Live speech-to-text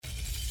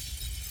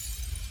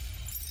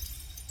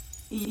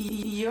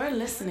You're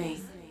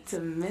listening to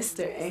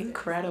Mr.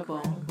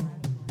 Incredible.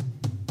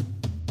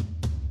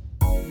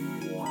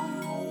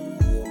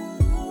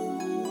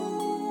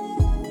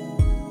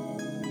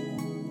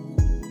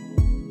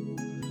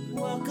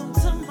 Welcome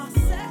to my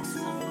sex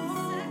room.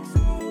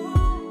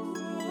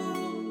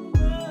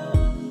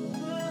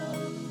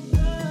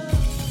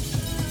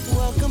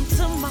 Welcome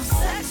to my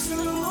sex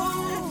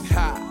room.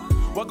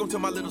 Ha! Welcome to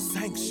my little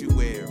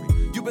sanctuary.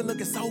 You been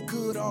looking so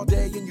good all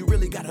day, and you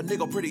really got a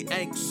nigga pretty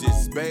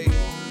anxious, baby.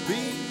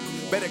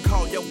 Better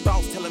call your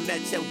boss, tell him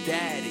that your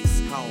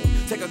daddy's home.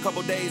 Take a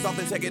couple days off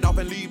and take it off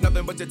and leave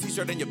nothing but your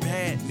t-shirt and your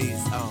panties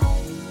on.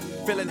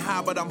 Feeling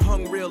high, but I'm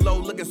hung real low,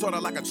 looking sorta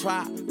like a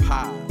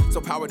tripod.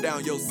 So power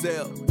down your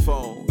cell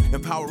phone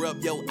and power up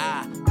your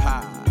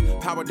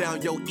iPod. Power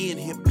down your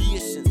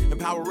inhibitions and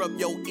power up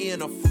your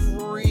inner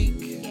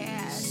freak.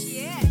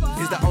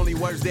 Is the only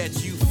words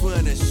that you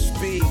finna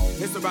speak.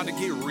 It's about to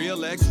get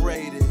real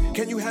X-rated.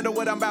 Can you handle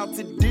what I'm about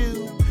to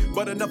do?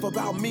 But enough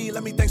about me,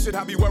 let me think, should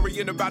I be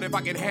worrying about if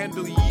I can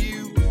handle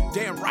you?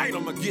 Damn right,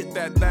 I'ma get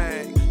that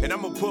thing, and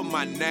I'ma put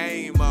my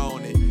name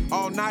on it.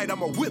 All night,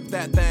 I'ma whip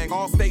that thing,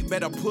 all state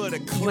better put a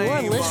claim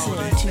You're on listening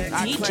it. to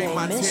I DJ claim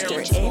my Mr.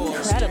 territory.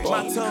 Incredible.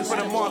 My tongue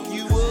finna mark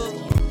you up.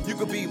 You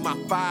could be my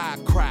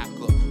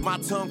firecracker. My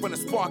tongue finna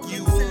spark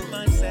you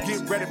up.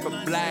 Get ready for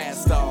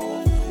blast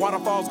off.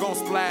 Waterfalls gon'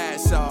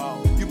 splash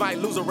off. You might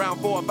lose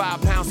around 4 or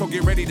 5 pounds, so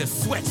get ready to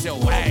sweat your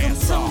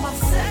ass Welcome to my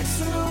off.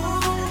 sex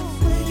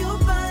room, where your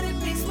body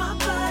meets my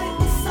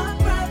body. It's our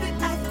private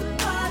after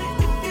party.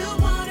 If you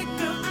want it,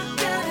 girl, I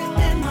got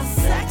it in my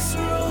sex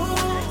room.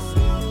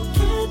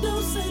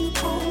 Candles and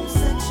poles,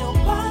 set your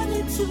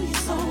body to your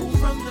soul.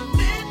 From the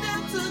bed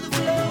down to the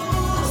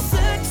floor.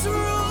 Sex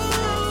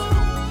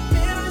room,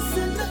 mirrors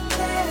in the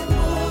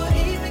bedroom.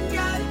 Even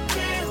got a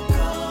cam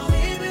call,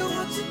 baby,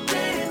 won't you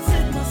dance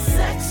in my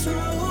sex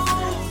room?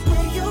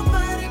 Where your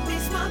body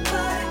meets my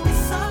body.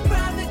 It's our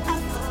private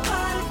after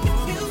party.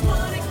 If you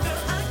want it,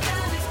 girl, I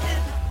got it.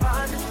 And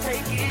I just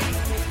take it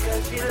easy,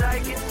 cause she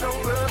like it so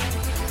rough.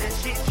 And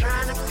she's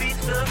trying to be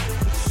tough.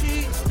 She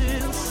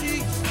still,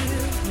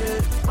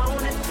 yeah.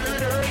 On it to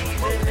the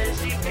evening, and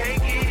she can't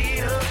get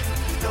it up.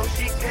 No,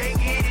 she can't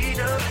get it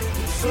up.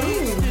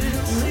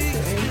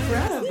 Mr.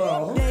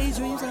 Incredible.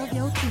 Daydreams of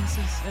your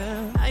kisses,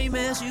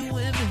 nightmares you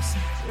were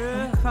missing.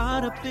 I'm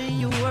caught up in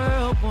your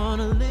world,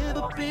 wanna live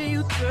up in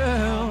you,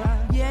 girl.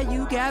 Yeah,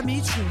 you got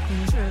me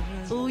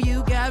tripping. Ooh,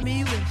 you got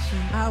me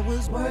wishing I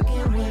was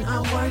working. When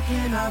I'm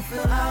working, I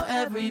fill out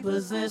every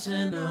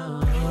position.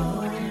 Oh.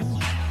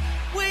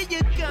 When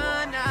you're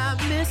gone, I'm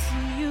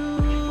missing you.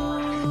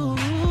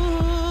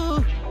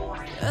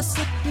 Yes,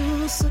 I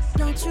do, so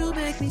don't you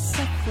make me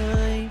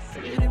suffer, you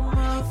pretty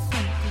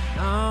motherfucker.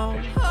 No.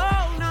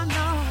 Oh, no,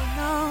 no,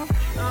 no,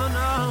 no,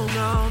 no,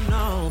 no,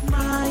 no.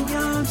 My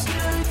arms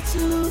yearn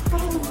to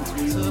hold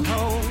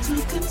you,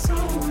 to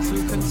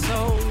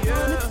console, yeah.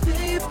 Wanna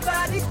feel your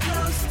body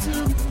close to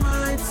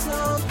mine, so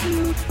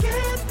you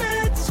can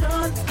let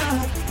your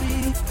love be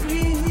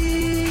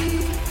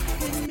free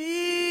in me.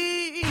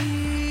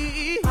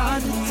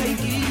 Hard to take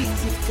it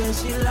easy, cause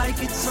she like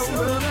it so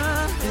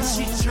rough. And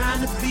she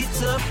tryna be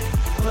tough,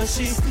 but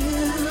she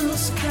still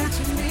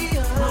scratching me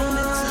up. On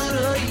it to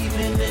the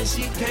evening, and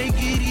she can't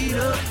get it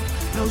up.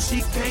 No,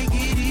 she can't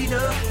get it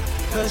up,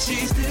 cause she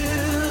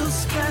still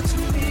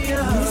scratching me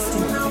up.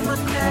 Listen on my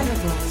neck,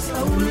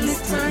 slowly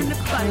turn to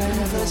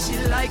bite, cause she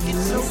like it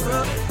so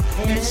rough.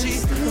 And she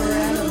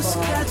still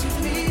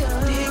scratching me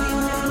up.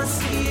 Digging in my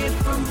skin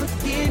from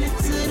beginning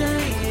to the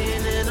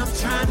end. And I'm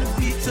trying to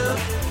be tough,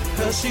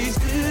 cause she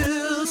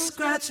still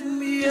scratching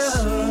me up.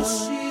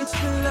 She's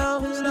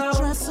pillows,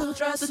 the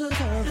dresser, the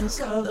covers,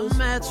 the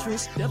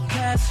mattress, the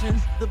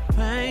passion, the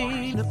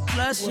pain, the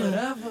pleasure.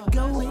 Whatever.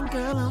 Going,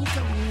 girl, I'm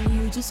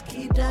going. You just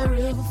keep that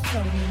river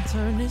flowing.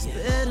 Turn this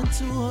bed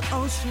into an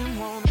ocean.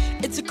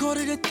 It's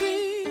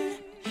 2:45,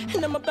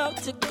 and I'm about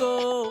to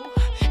go.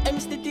 Hey,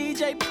 Mr.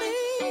 DJ,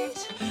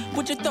 please,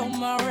 would you throw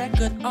my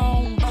record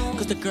on?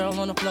 Cause the girl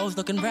on the floor's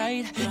looking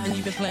right, and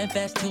you've been playing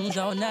fast tunes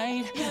all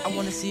night. I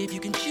wanna see if you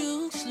can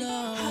choose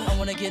slow. I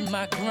wanna get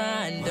my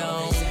grind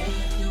on.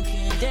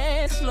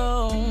 Dance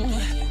slow.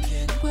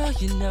 Well,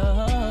 you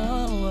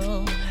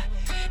know,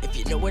 if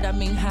you know what I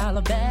mean,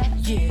 holla back,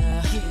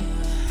 yeah.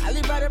 I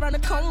live right around the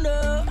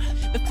corner.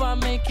 Before I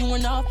make you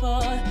an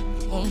offer,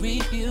 you won't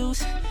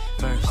refuse.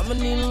 First, I'ma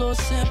need a little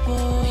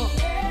sample.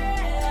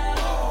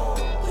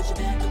 Put your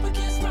back up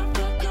against my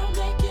front, girl,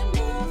 make it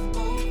move,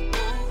 move, move.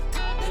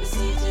 Let me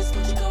see just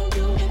what you gon'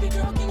 do, baby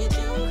girl, can you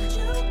do?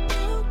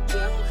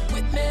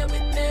 With me,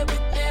 with me,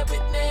 with me,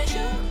 with me.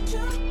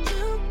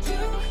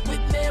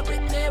 With me,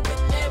 with me,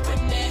 with me,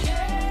 with me.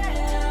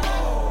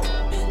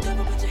 Bend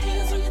over, put your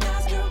hands on your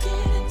thighs, girl,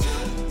 get into.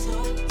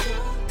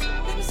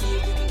 Let me see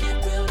if you can get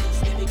real loose,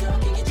 baby girl,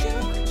 can you do?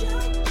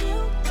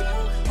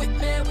 With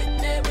me, with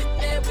me, with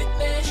me, with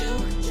me.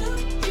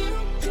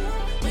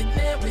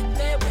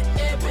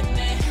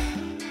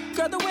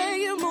 Girl, the way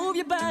you move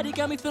your body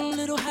got me feeling a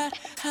little hot,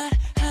 hot,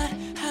 hot.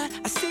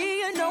 I see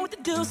you know what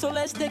to do, so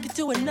let's take it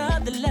to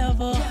another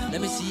level.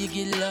 Let me see you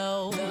get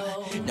low.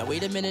 Now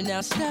wait a minute,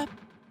 now stop.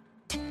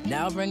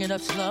 Now bring it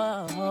up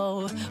slow.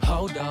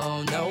 Hold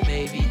on, no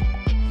baby.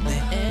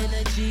 The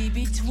energy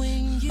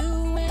between you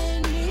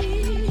and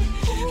me,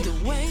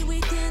 the way we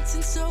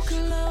dancing so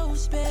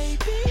close, baby.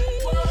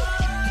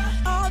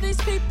 All these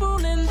people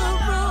in the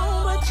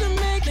room, but you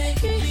make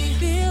me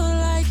feel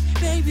like,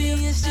 baby,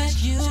 it's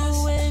just you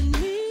and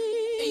me.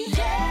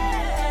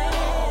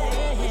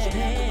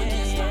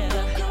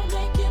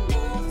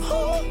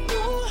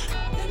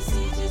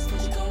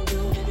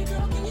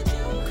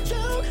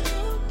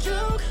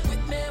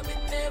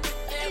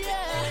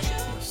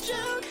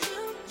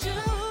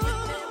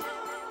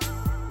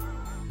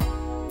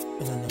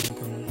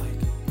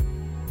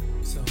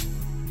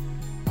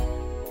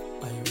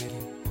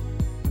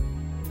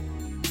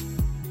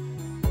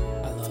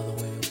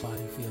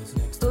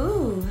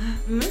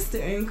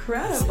 Mr.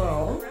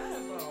 Incredible.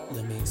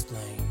 Let me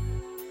explain.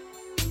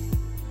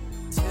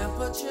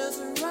 Temperatures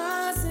are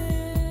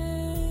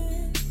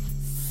rising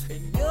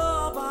and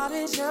your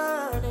body's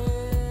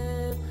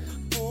yearning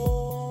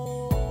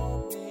for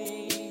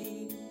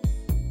me.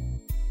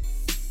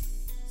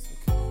 So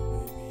come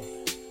on,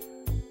 baby.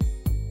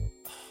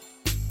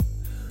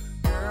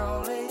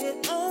 Girl, lay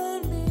it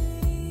on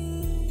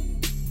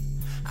me.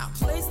 I'll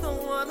place the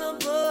one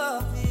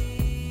above me.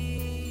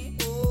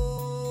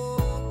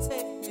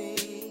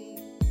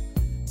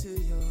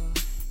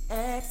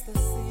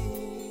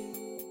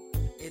 Ecstasy.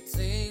 It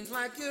seems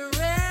like you're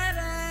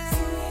ready.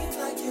 Seems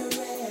like you're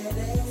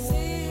ready.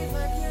 Seems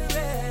like you're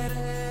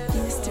ready.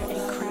 Mr.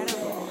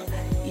 Incredible,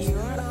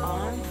 you're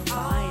on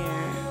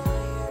fire.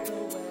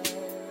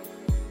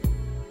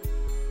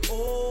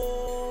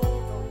 All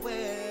the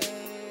way.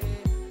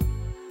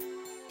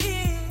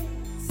 It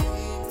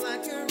seems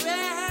like you're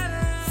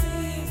ready.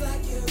 Seems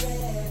like you're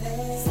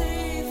ready.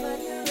 Seems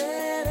like you're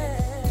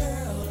ready.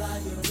 Girl, are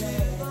you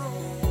ready?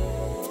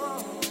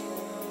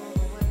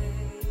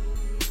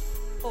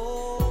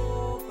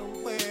 All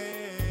the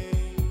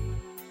way.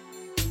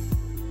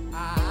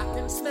 I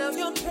can smell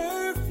your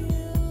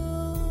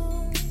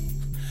perfume.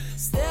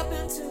 Step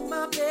into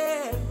my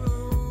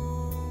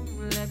bedroom.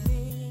 Let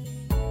me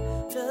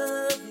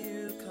love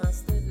you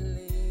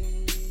constantly.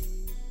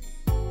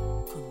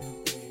 Come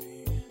on,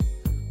 baby.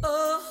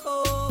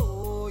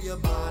 Oh, your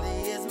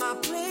body is my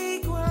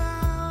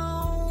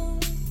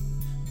playground.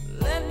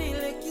 Let me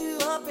lick you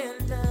up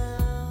and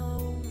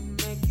down.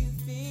 Make you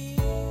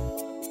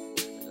feel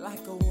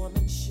like a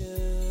woman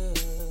should.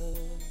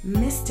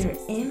 Mr.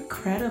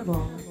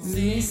 Incredible.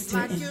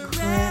 Mr.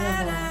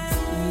 Incredible.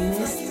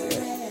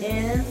 Mr.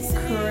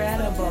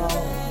 Incredible.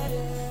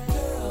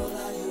 Girl,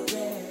 are you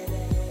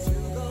ready to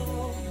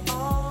go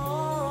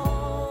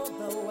all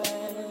the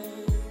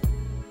way?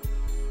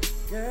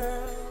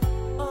 Girl,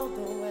 all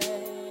the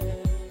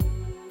way.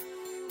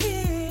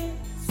 It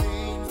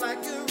seems like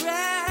you're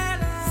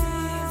ready.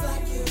 Seems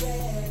like you're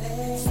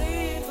ready.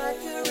 Seems like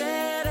you're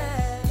ready.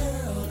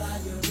 Girl, are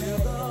you ready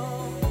to go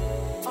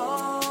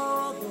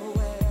all the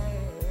way?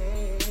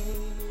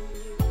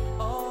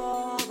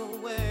 All the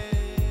way.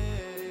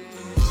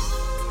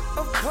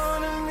 A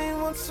part of me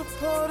wants a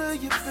part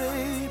of you,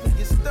 baby.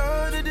 You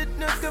started it,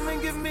 now come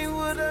and give me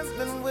what I've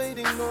been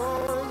waiting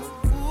on.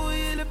 Ooh,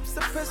 your lips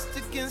are pressed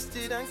against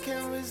it, I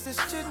can't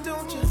resist you,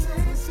 don't you?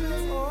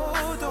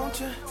 Oh, don't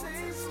you?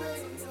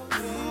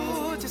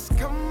 Ooh, just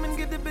come and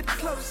get a bit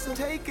closer.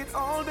 Take it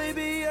all,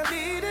 baby, I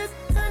need it.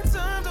 And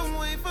time don't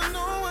wait for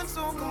no one,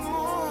 so come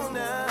on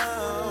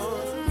now.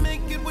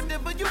 Make it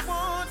whatever you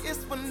want,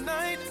 it's one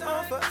night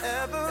or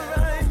forever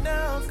right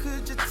now.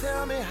 Could you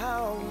tell me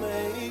how I'll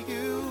make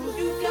you?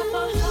 You got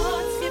my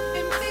heart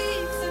skipping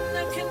beats and I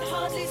can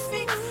hardly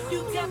speak. You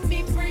got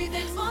me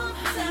breathing on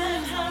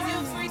time. How you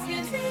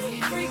freaking,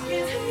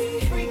 freaking,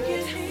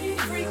 freaking,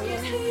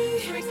 freaking,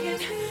 freaking,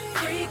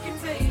 freaking,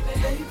 baby.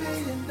 Baby,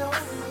 you know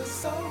it's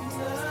so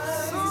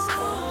nice.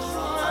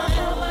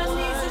 How my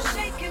knees are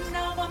shaking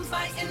now. I'm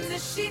biting the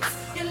sheets.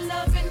 You're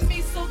loving me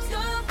so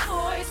good,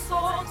 boy, so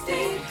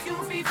deep. You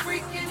be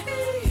freaking,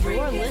 freaking.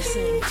 You're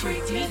listening to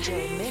freaking, DJ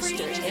Mr.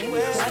 freaking,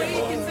 Incredible.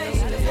 freaking,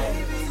 baby.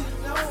 Baby, you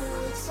know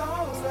it's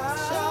alright.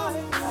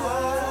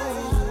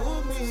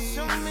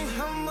 Show me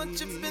how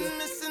much you've been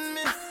missing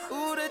me.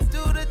 Ooh, that do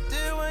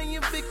when you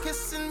be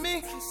kissing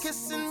me,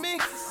 kissing me.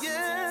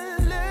 Yeah,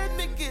 let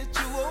me get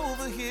you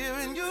over here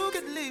and you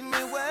can leave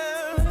me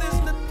where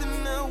there's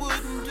nothing I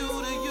wouldn't do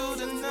to you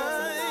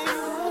tonight.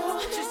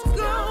 Just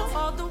go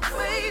all the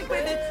way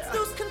with it.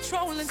 Lose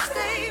control and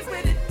stay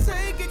with it.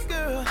 Take it,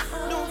 girl.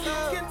 No, you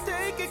can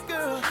take it,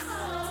 girl.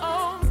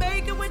 Oh,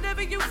 make it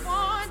whenever you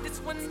want. It's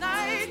one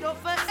night or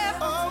forever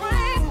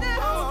right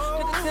now.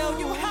 Gonna tell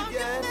you how you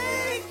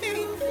make me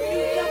feel.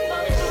 You got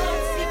my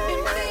heart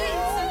skipping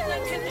beats and I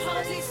can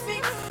hardly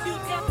speak. You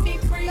got me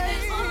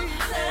breathing on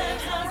time.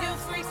 How you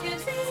freaking,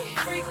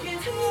 freaking,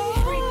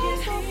 freaking,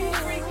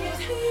 freaking,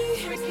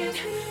 freaking,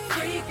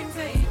 freaking,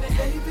 baby.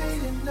 Baby,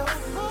 you know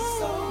it's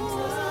so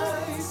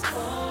nice.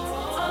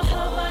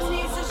 How my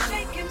knees are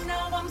shaking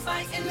now. I'm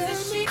biting the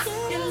sheets.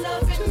 You're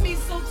loving Me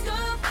so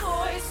good,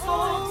 boy, so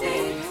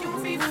deep. You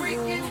be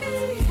freaking,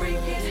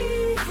 freaking,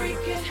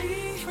 freaking,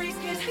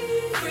 freaking,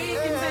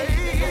 freaking,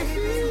 baby.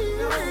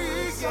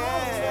 Oh,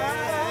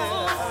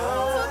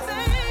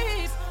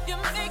 babe, you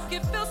make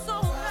it feel so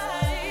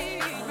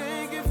right.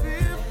 Make it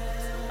feel.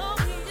 Oh,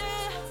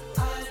 yeah.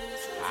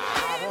 I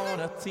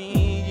wanna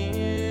please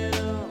you.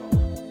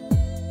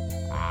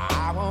 I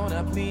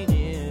wanna please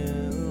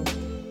you.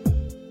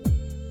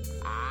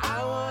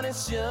 I wanna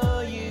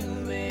show you,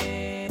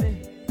 baby,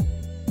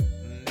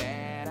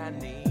 that I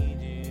need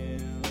you.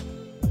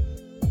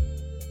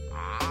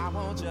 I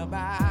want your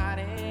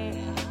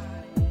body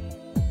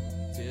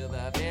till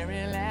the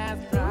very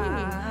last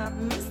drop.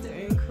 Mr.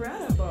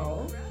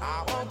 Incredible.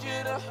 I want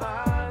you to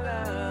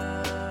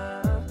holler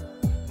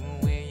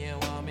when you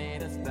want me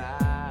to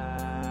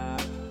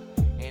stop.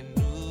 And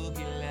who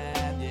can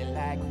love you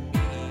like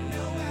me?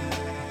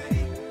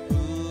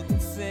 Who can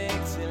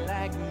sex you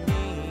like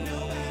me?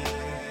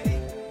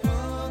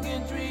 Who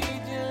can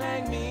treat you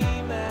like me,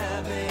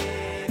 my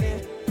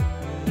baby?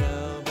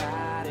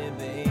 Nobody,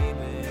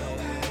 baby.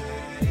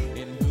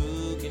 And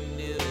who can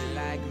do it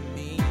like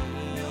me?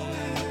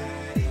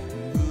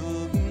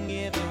 Who can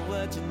give you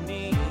what you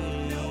need?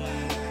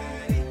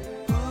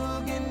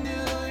 Who can do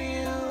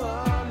you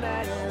all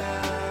night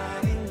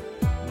long?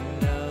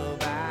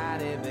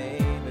 Nobody,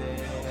 baby.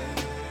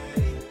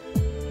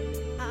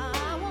 I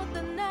want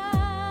the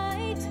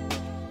night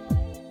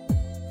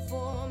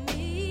for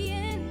me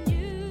and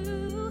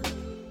you.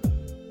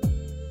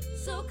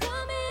 So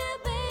come here,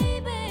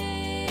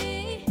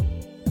 baby,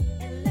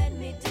 and let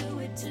me do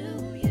it to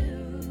you.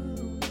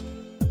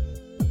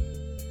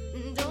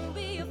 Don't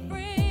be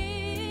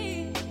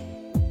afraid.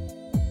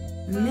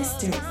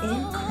 Mr.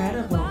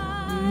 Incredible.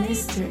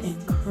 Mr.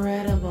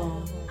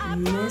 Incredible.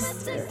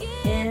 Mr.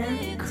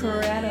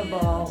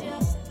 Incredible.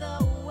 Just the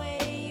way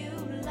you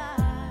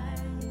like.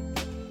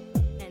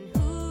 And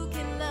who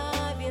can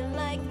love you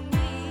like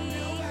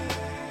me?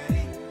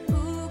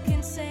 Who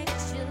can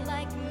sex you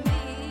like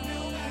me?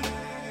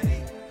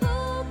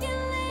 Who can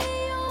lay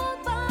your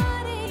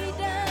body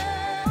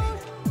down?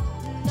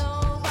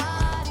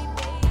 Nobody,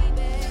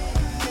 baby.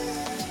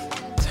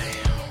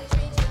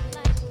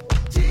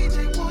 DJ,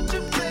 won't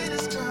you play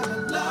this girl a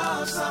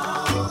love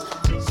song?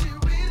 She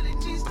really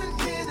needs to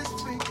hear this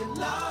freaking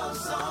love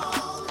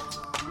song.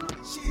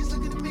 She's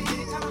looking at me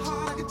kinda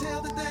hard, I can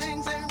tell the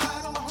things ain't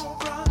right on the home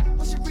front.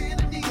 What she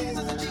really needs is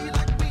a G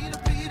like me to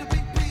beat it,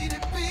 beat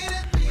it, beat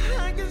it.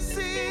 I can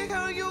see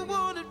how you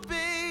want it,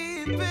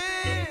 baby.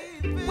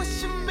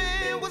 Wish your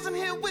man wasn't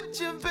here with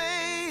you,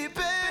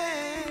 baby.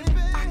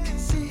 I can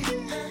see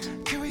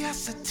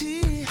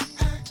curiosity.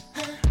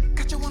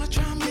 Got you wanna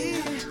try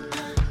me.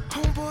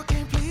 Homeboy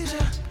can't please ya.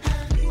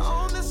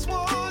 On this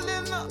wall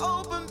in the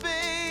open,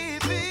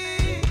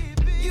 baby.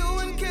 You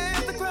and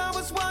Kev, the crowd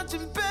was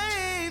watching,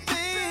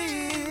 baby.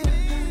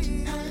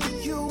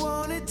 You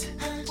want it,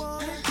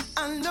 I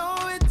know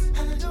it.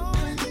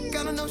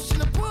 Got a notion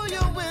to pull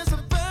your wings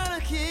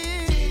about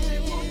here. DJ,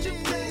 won't you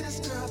play this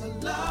girl a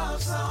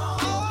love song?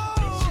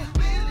 She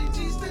really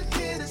needs to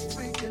hear this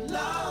freaking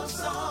love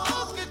song.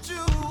 Look at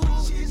you.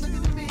 She's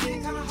looking at me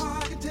kinda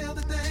hard, I can tell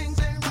the things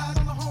ain't right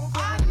on the home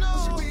front. I know.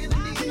 What she really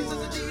needs is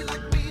a G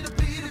like me to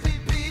beat it,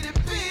 beat it,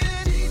 beat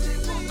it. DJ,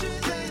 won't you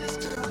play this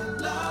girl a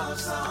love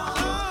song?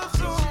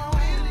 She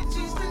really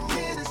needs to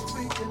hear this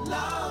freaking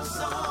love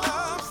song.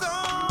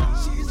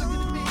 She's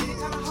looking at me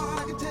kinda hard,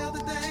 I can tell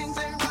the things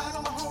ain't right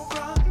on the home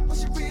front. What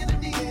she really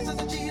needs is a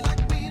G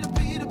like me to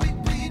beat it,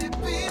 beat it,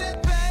 beat it,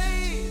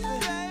 babe.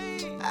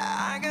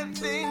 I got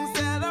things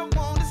that I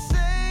wanna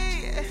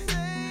say.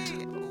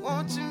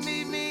 Won't you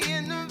meet me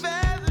in the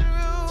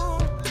bathroom?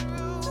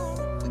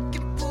 We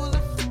can pull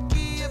a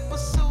freaky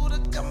episode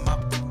of Come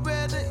Up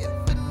Together if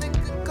a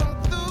nigga come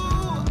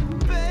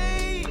through,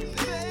 babe.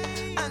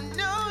 I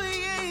know he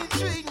ain't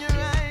treating you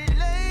right,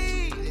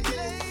 lady.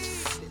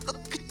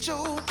 Look at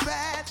your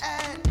bad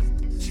ass.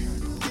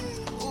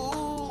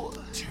 Ooh.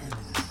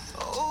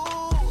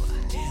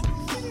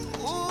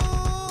 Ooh.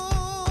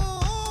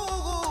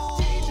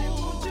 DJ,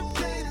 won't you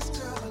play this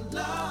girl a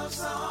love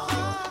song?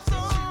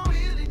 She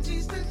really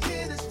needs to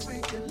hear this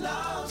freaking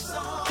love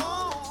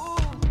song.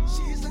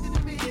 She's looking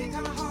at me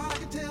kinda hard, I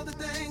can tell the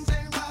things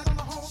ain't right on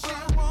the home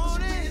front.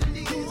 She really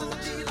needs is a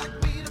G like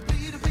me to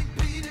beat it,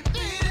 beat it,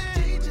 beat it.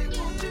 DJ,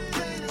 won't you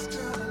play this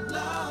girl a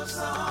love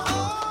song?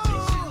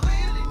 She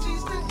really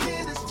needs to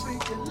hear this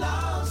freaking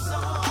love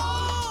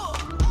song.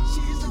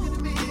 She's looking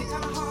at me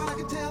kinda hard, I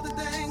can tell the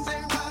things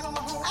ain't right on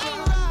the home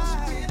front. She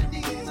really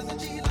needs is a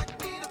G like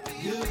me to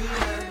beat it. You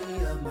remind me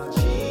of my G.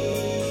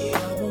 I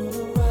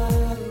wanna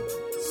ride it,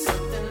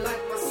 something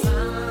like my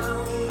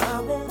sound. I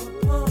wanna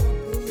pump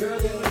it, girl,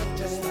 you look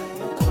just like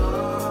my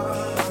car.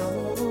 I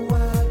wanna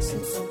wax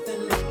it,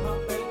 something like my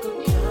bank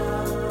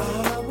account.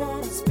 I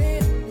wanna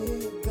spend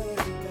it,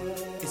 baby.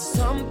 It's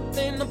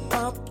something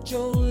about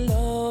your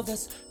love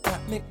that's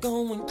got me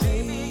going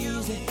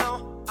crazy. I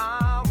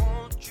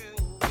want you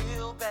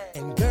real bad.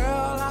 And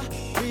girl, I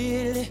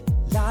really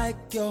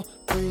like your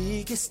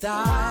freaky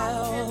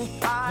style.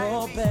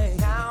 Oh, babe.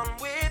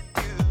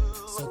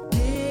 So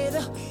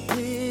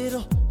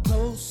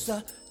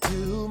closer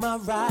to my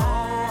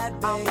ride,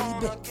 baby. I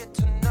wanna get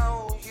to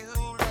know you,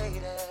 lady.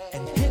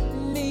 And hit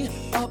me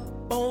up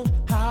on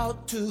how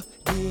to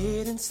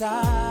get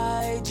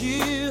inside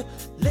you.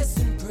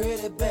 Listen,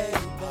 pretty baby,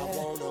 I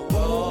wanna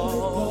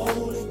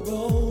roll it,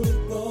 roll it,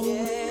 roll it.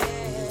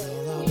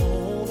 Yeah,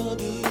 all I wanna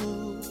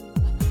do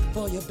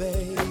for you,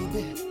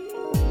 baby.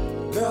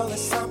 Girl,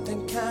 there's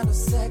something kind of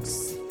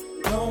sexy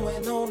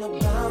going on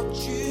about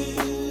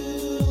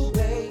you,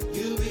 babe.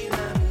 You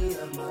remind me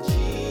of my G.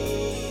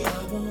 I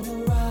wanna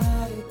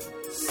ride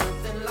it,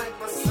 something like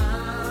my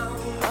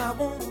sound. I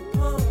wanna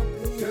pump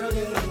it, girl,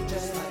 you look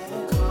just like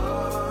my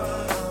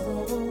car. I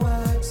wanna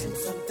wax it,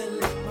 something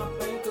like my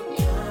bank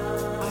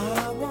account.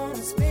 I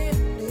wanna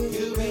spend it,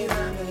 you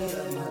remind me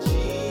of my G.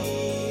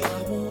 I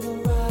wanna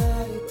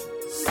ride it,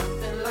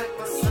 something like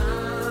my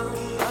sound.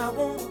 I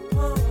wanna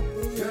pump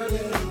it, girl,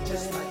 you look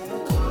just like my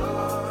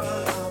car.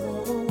 I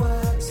wanna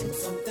wax it,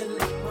 something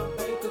like my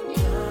bank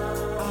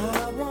account.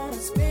 I wanna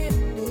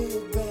spend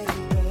it,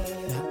 baby.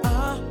 Now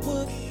I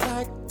would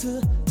like to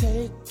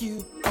take you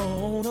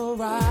on a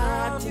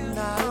ride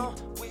tonight.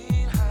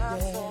 We'd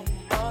have so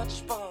much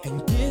fun. And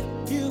give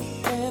you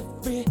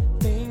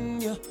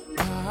everything your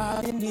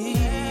body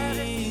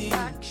needs.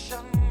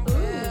 Action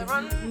Mr.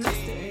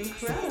 guaranteed.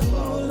 Incredible.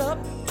 Pull up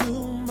to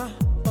my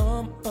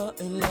bumper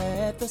and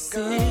let the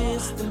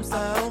system I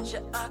sound. bet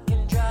you I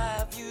can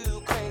drive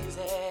you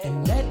crazy.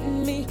 And let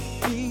me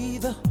be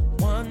the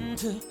one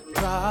to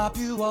drop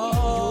you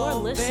off.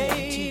 You're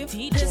listening to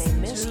DJ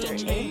Mr.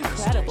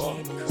 Incredible.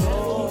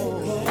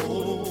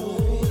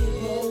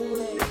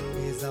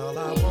 Is all I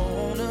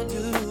wanna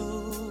do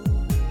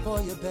for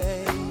you,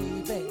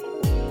 baby.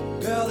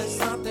 Girl, there's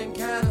something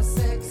kind of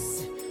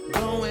sexy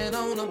going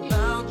on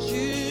about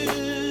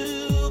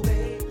you,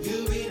 babe.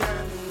 You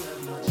remind me of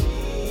my G.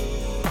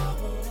 I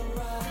wanna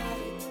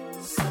ride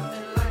it,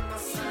 something like my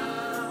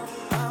sound.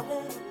 I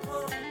wanna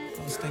pump.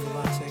 I was thinking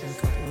about taking a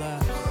couple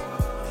laps.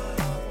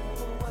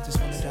 I just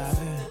wanna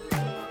dive in.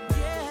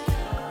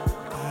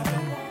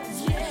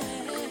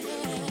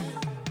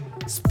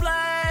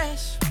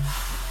 Splash,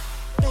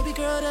 baby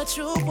girl, that's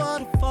your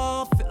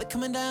waterfall. Feel it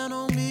coming down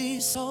on me,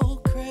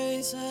 so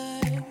crazy.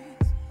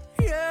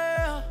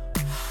 Yeah,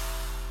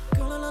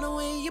 girl, I love the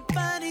way your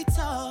body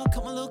talk.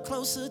 Come a little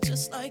closer,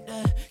 just like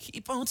that.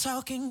 Keep on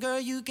talking, girl,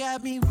 you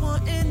got me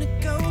wanting to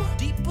go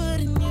deeper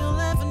than you'll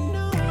ever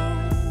know.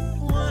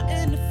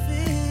 Wanting to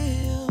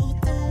feel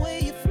the way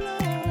you flow.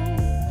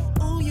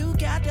 Oh, you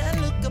got that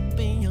look up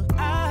in your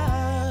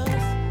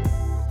eyes.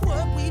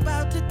 What we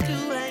about to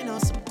do ain't no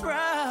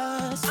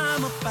surprise.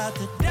 I'm about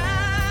to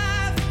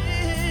dive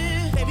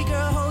in. Baby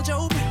girl, hold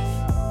your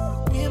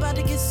breath. We about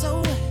to get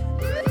so wet.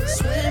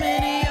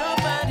 Swimming in your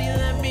body,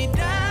 let me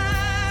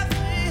dive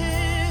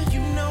in. You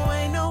know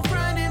ain't no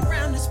running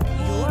around this pool.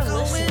 You're Going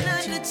listening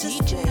under to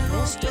just DJ now,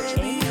 Mr.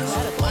 baby.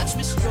 Incredible. Watch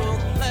me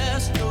stroke,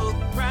 left stroke,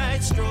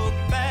 right stroke,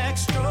 back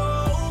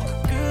stroke.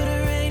 Girl,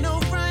 there ain't no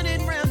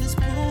running around this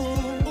pool.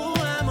 Ooh,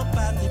 I'm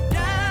about to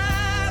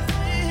dive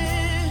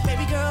in.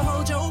 Baby girl,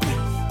 hold your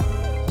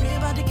breath. We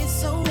about to get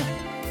so wet.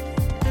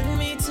 Put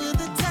me to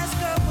the test,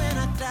 girl, when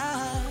I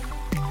die.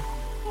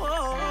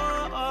 Whoa,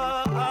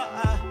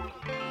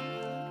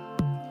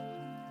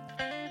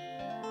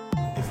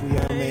 If we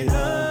ever made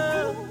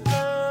love,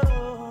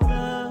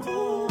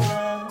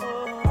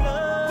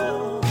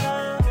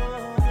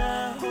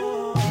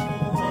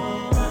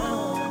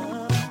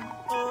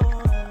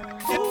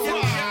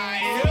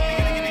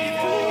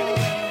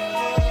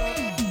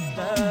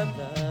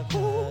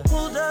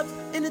 pulled up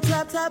in the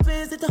top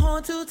ends, hit the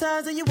horn 2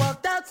 times and you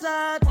walked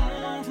outside.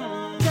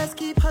 Just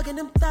keep hugging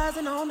them thighs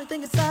and the only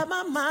thing inside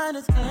my mind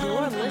is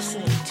You're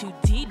listening to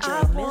DJ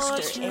I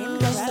want Mr. you,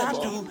 yes I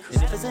Incredible. do.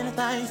 And if there's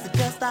anything,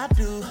 suggest I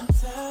do.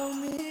 Tell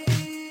me.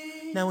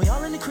 Now we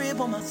all in the crib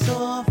on my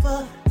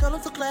sofa. Girl,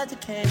 I'm so glad you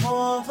came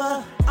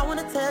over. I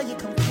wanna tell you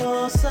come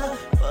closer,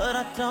 but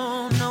I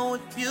don't know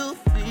if you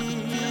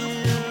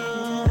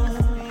feel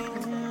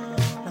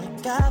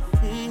like I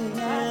feel.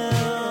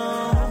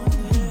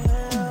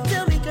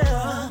 Tell me,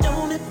 girl,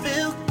 don't it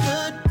feel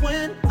good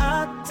when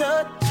I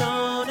touch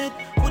on it?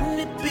 Wouldn't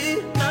it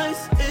be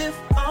nice if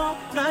all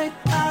night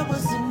I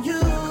was in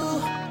you?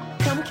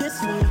 Come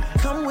kiss me,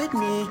 come with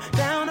me,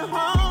 down the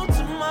hall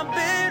to my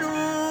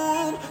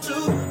bedroom.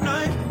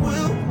 Tonight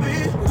we'll be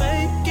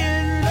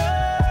making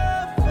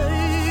love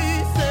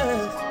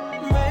faces,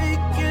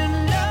 making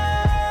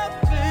love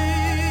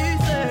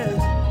faces.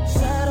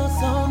 Shadows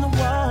on the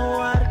wall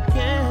while the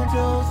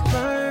candles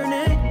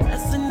burning,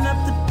 messing up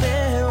the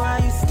bed while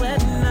you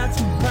sweating out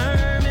your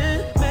vermin.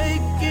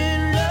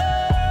 Making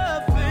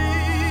love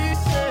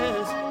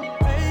faces,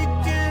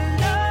 making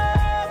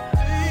love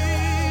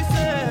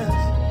faces.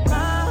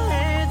 My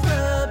hands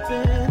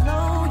rubbing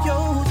on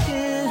your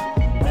skin.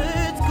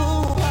 Let's go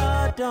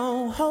hard,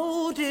 don't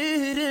hold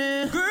it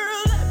in.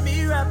 Girl, let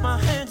me wrap my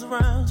hands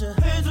around you.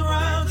 Hands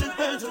around you,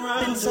 hands around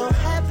you. Been so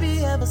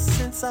happy ever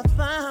since I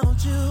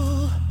found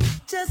you.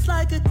 Just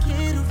like a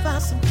kid who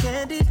found some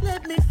candy.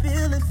 Let me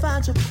feel and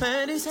find your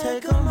panties.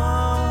 Take them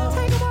off.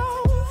 Take them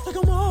off. Take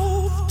them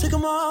off. Take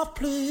them off,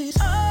 please.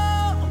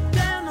 Oh.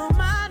 on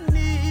my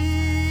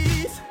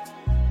knees.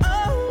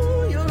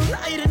 Oh, you're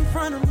right in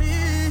front of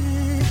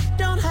me.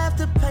 Don't have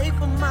to pay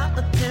for my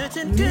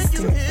attention. Can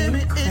you hear me?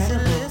 Is you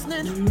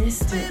listening?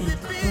 Mr.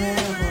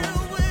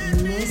 Incredible.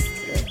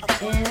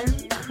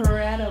 Mr.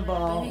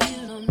 Incredible. Baby,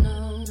 you don't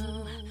know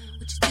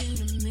what you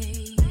do to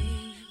me.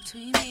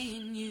 Between me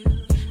and you,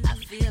 I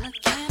feel a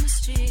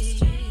chemistry.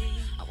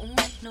 I won't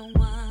let no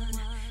one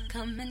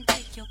come and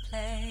take your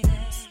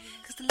place.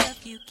 Cause the love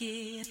you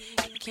give,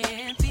 it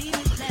can't be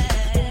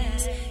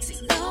replaced.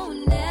 See, no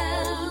one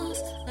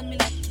else, let me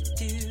like you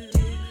do.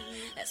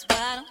 That's why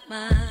I don't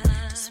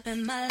mind to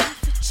spend my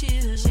life with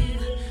you.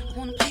 I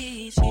wanna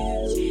please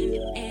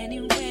you in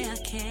any way I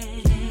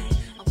can.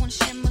 I wanna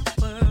share my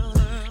world,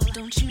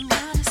 don't you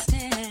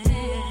understand?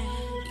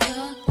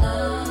 Your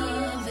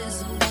love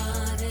is a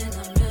one in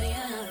a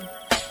million.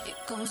 It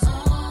goes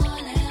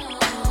on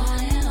and on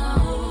and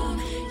on.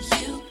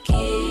 You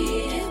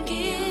give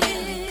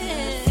really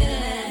good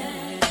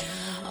feeling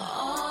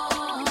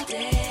all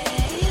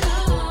day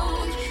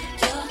long.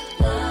 Your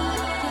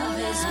love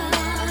is a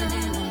one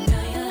in a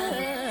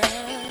million.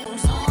 It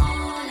goes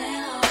on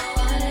and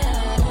on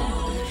and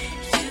on.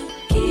 You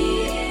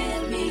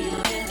give me a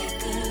really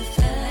good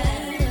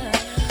feeling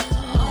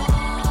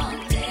all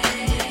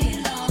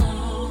day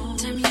long.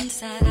 Turn me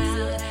inside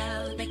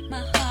out, make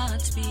my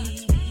heart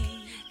speak.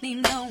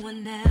 Need no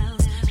one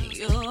else,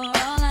 you're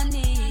all I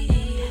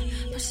need.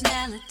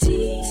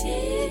 Personality,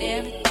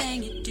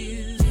 everything you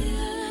do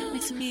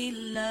makes me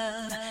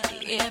love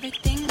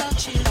everything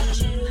about you.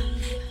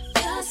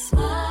 Your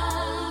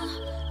smile,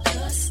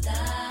 your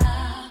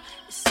style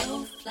is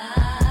so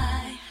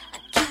fly. I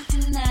can't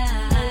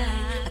deny,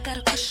 I got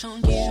a crush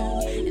on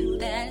you,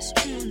 and that's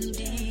true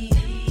indeed.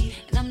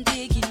 And I'm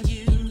digging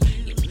you,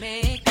 you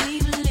make me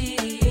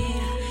believe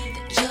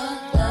that your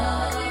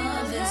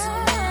love is a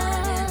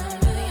one in a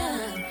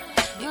million.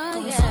 It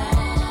goes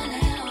on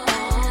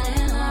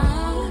and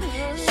on.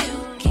 You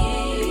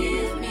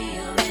give me a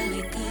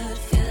really good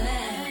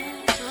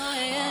feeling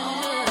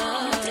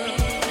all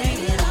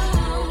day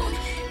long.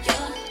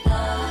 Your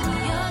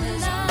love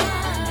is a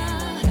one in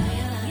a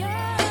million.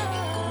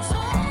 It goes on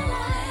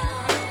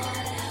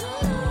and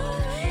on.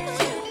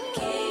 You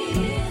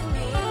give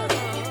me a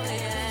really good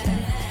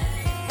feeling.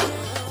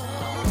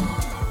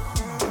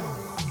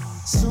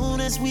 Soon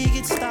as we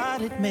get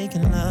started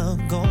making love,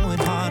 going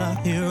hard, I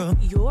hear a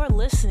You're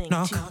listening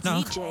knock, to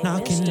knock, DJ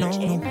knocking Mr. on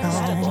the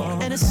Incredible.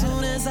 wall. And as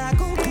soon as I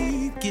go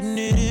deep, getting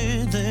it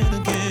in, then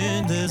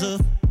again there's a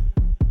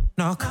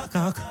knock,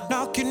 knock,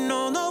 knocking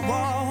on the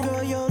wall.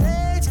 Girl, your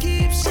legs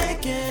keep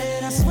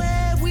shaking. I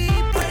swear we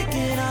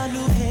breaking our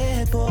new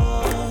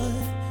headboard,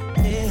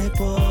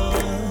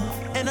 headboard.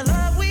 And the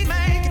love we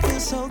make, it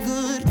feels so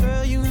good.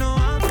 Girl, you know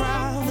I'm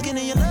proud. Looking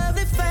at your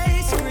lovely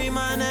face, scream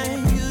my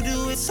name. You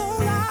do it so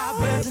loud. I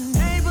bet the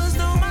neighbors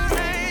know my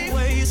name.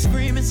 Where you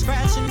screaming,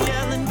 scratching,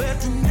 yelling. Bet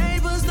the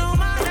neighbors know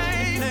my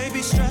name. They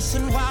be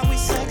stressing while we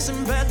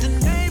sexing. Bet the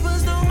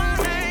neighbors know my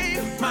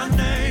name. My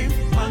name,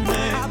 my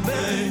name. I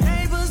bet the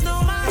neighbors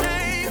know my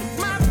name.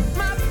 My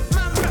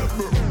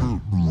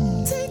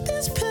Take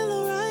this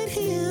pillow right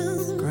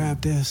here.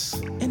 Grab this.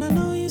 And I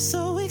know you're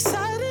so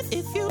excited.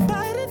 If you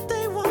bite it,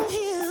 they won't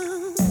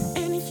hear.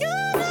 And you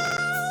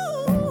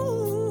know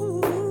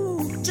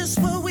just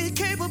what we're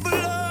capable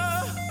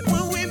of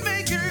when we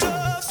make it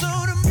love. So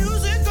the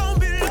music gon'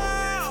 be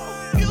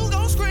loud. You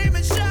gon' scream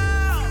and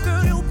shout.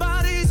 Girl, your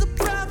body's a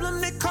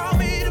problem. They call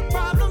me the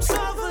problem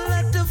solver.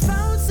 Let the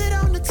phone sit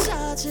on the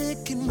charge.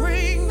 It can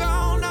ring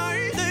all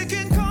night. They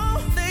can call,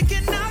 they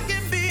can knock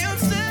and be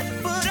upset.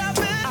 But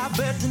I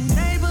bet the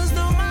neighbors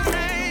know my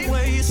name.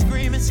 Where you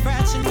screaming,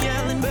 scratching,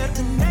 yelling. Bet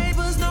the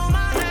neighbors know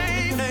my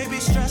name. They be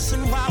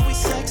stressing while we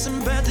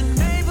sexing. Bet the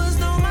neighbors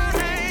know my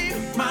name.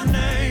 My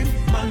name,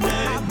 my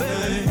name. I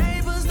bet the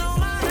neighbors know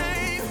my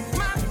name.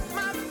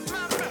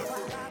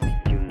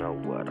 You know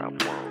what I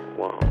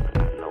want.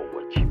 I know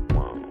what you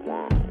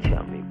want.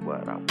 Tell me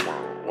what I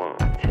want.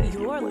 Tell you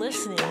You're what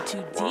listening you to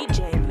want.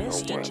 DJ You know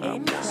Mr. what I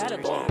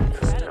Incredible.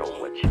 know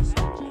what you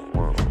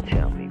want.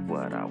 Tell me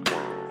what I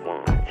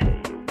want.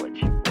 Tell you what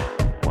you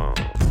want.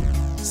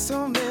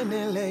 So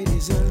many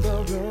ladies in the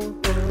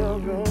room.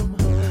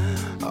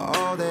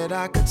 All that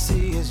I could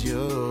see is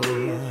you.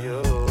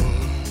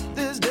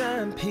 There's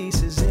dime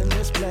pieces in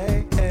this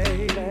play,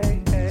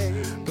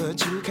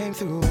 but you came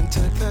through and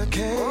took the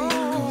cake.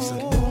 'Cause I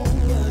know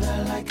what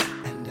I like,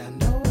 and I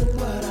know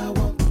what I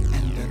want,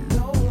 and I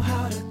know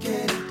how to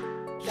get it.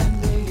 Let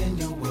me in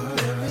your world.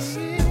 I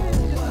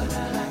know what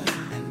I like,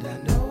 and I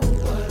know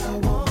what I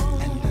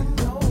want, and I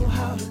know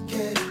how to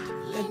get it.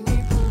 Let me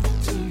prove it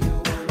to you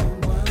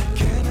one-on-one.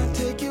 Can I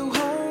take you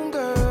home,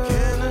 girl?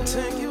 Can I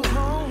take you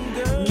home,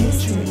 girl? Get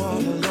you all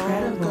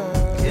alone, girl.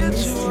 Get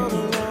you all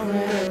alone,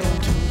 girl.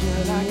 Do you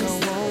like I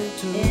want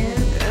to?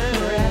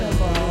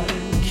 Incredible.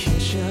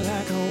 Kiss you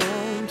like I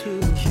want to.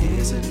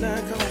 Kiss it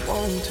like I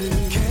want to.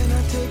 Can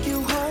I take you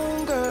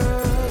home,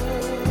 girl?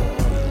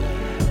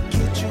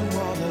 Get you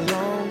all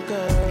alone,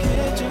 girl.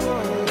 Get you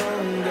all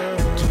alone, girl.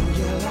 Do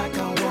you like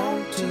I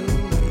want to?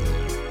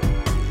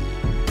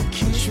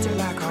 Kiss you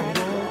like I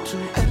want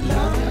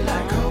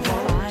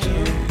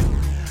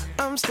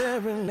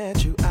staring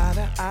at you eye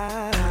to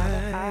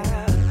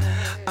eye.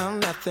 I'm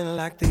nothing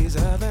like these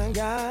other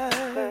guys.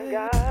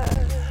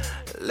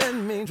 Let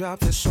me drop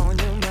this on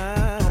your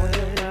mind.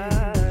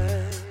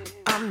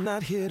 I'm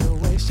not here to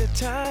waste your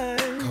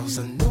time. 'Cause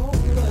I know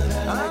what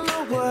I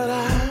know what I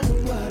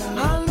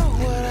know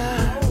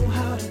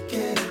how to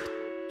get it.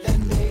 Let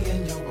me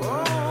in your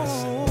world. I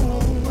know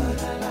what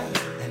I like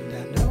and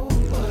I know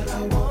what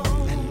I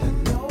want and I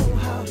know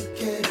how to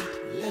get it.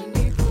 Let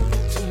me prove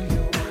it to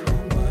you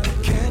one-on-one.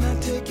 Can I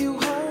take you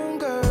home,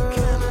 girl?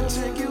 Can I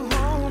take you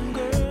home,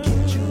 girl?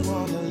 Get you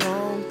all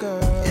alone,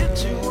 girl. Get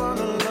you all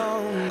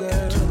alone,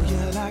 girl. Do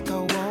you like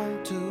I want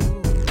to?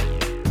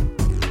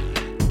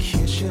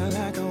 Kiss you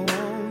like I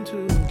want to.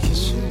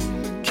 Kiss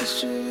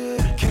you,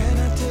 yeah. Can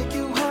I take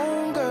you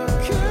home, girl?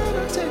 Can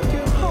I take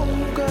you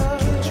home, girl?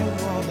 Get you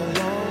all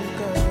alone,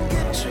 girl.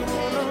 Get you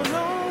all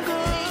alone,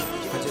 girl.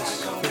 I just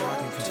feel I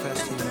can confess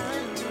to you.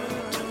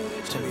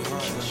 Jimmy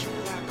Hartman.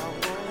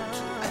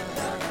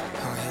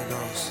 Here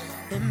goes.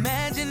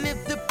 Imagine if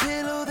the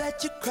pillow that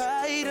you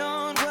cried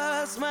on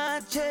was my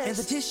chest, and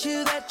the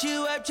tissue that you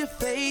wiped your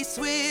face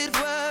with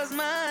was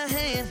my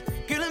hand.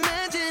 Girl,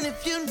 imagine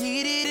if you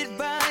needed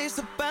advice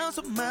about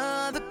some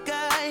other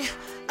guy.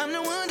 I'm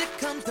the one that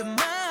comes to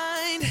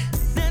mind.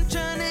 Not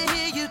trying to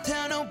hear you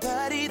tell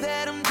nobody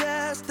that I'm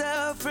just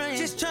a friend.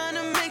 Just trying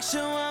to make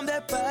sure I'm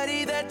that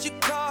body that you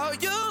call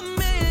your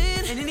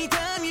man. And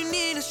anytime you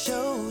need a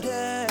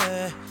shoulder,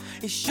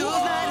 it's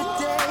yours night or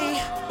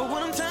day. But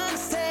what I'm trying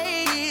to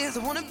say is I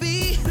wanna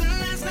be the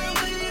last night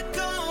when you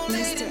go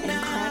late at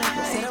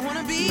night. Said I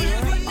wanna be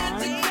every night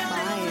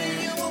together when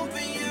you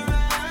open your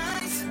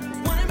eyes.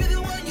 Wanna be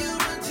the one you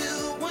run to.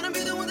 Wanna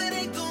be the one that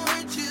ain't gon'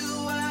 hurt you.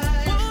 I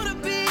wanna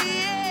be,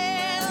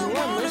 yeah. I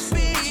wanna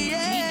be,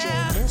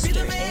 yeah. Be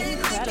the man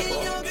that's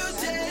getting your girl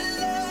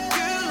jealous.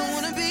 Girl, I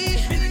wanna be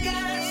the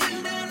guy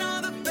sitting down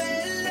all the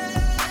fellas.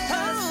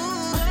 Oh,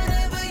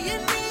 whatever you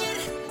need,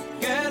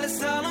 girl, it's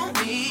all on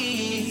me.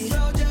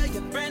 Soldier,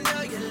 your friend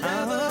or your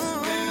lover,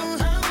 girl,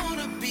 I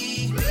wanna be.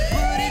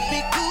 Would it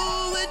be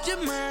cool? Would you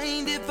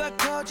mind if I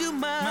called you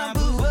my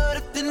boo? What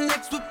if the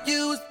next whip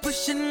you was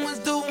pushing was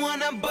the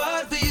one I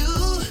bought for you?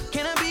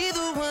 Can I be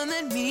the one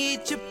that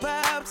meets your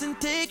pops and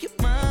take your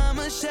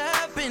mama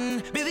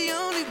shopping? Be the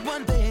only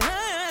one that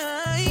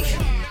I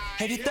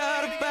have you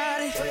thought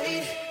about it?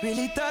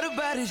 Really thought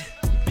about it?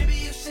 Maybe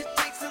you should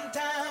take some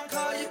time,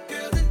 call your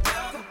girls and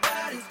talk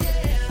about it.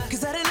 Yeah.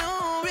 'Cause I done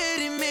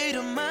already made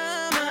up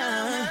my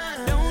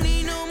mind. Don't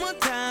need no more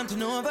time to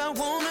know if I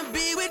wanna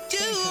be with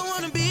you. I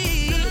wanna be,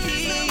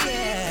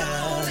 yeah.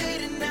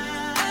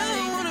 I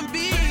wanna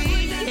be,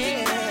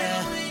 yeah.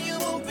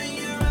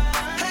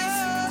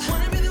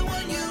 Wanna be the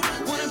one you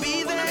run to. Wanna be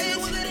that.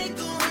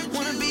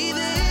 Wanna be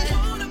that.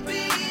 Wanna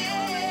be,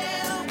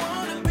 yeah.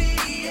 Wanna be,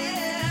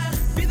 yeah.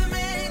 Be the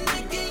man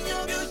making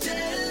your girl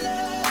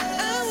jealous.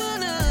 I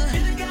wanna be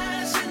the guy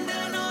shutting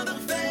down all the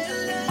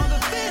fellas. All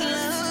the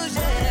fellas,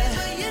 yeah.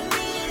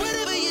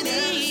 Whatever you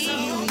need.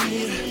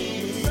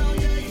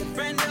 Soldier, your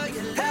friend or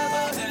your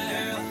lover,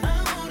 girl, I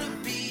wanna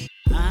be.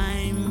 I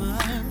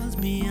must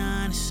be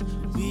honest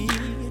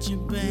with you,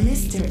 babe.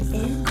 Mr.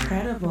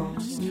 Incredible.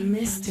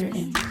 Mr.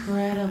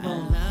 Incredible.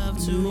 Love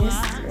to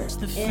watch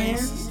the Mr.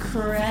 faces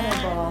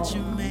Incredible. that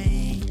you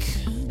make.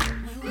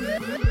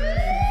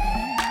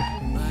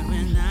 But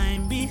when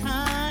I'm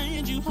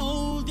behind you,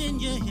 holding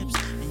your hips,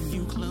 and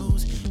you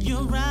close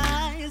your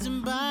eyes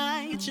and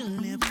bite your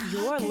lip,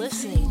 You're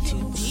listening to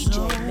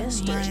DJ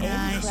Mr.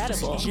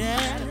 Incredible.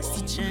 Just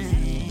a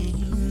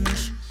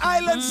change.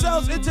 Island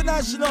Sounds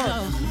International.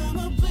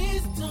 Mama,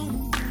 please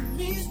don't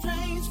be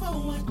strange for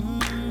what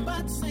I'm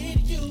about to say to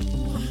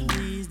you.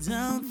 Please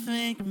don't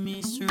think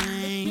me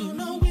strange. You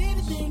know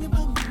anything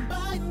about me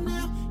by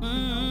now.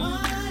 I'm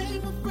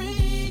a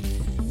freak.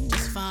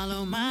 Just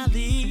follow my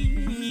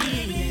lead.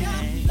 Baby, I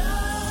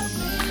love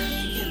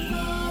making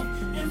love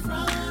in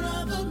front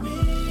of the mirror.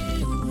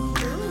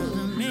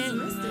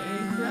 Mr.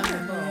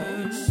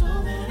 Incredible. So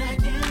that I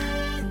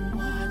can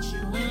watch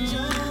you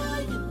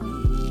enjoy it.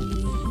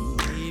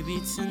 Baby,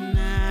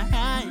 tonight.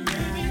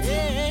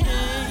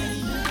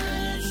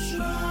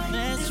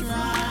 Let's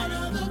ride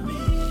on the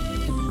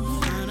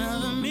front of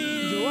the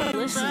mirror. You're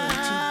listening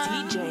to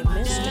DJ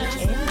Mr.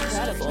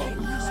 Incredible.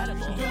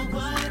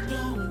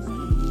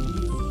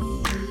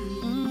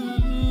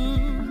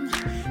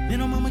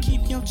 Little mama,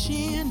 keep your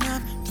chin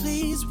up.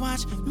 Please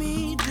watch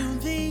me do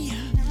the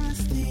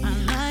nasty. I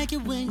like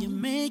it when you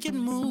make it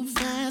move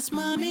fast,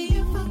 mommy.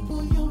 If I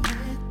pull your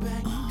head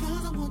back,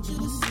 'cause I want you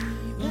to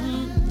see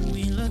that.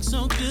 We look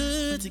so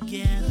good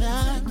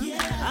together.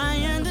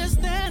 I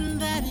understand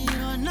that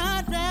you're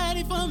not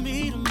ready for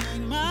me to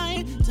make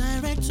my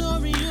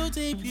directorial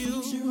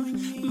debut,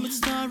 but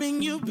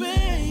starring you,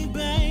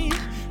 baby,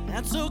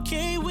 that's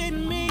okay with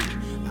me.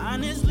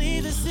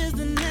 Honestly, this is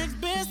the next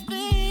best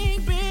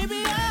thing,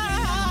 baby.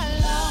 I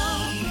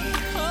love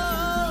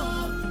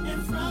in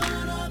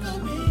front of the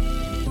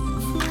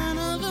mirror,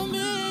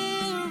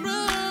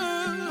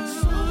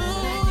 so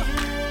that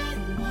I can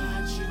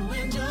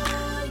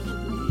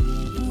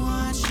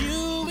watch you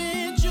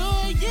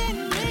enjoy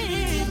me.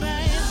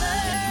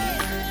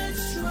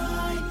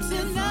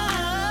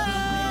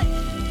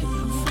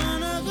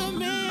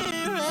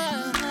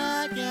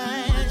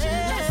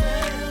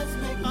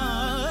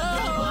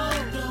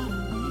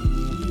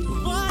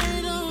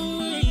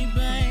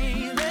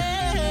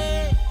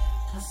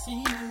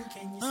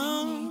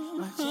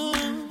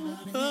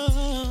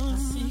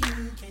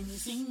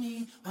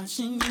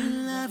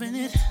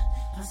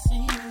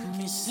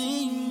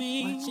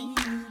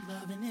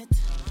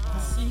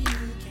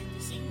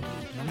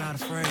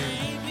 not afraid.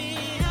 Baby,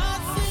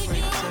 I see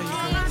you,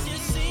 can you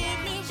see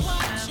me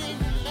watching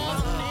you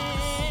love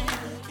me?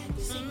 Can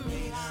you see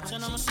me? So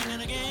now I'm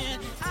singing again.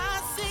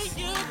 I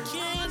see you,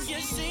 can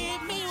you see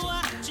me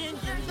watching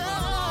you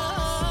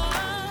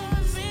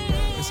love me?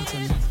 Listen to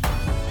me.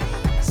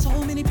 So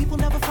many people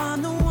never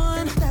find the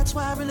one. That's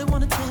why I really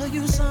wanna tell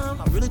you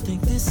some. I really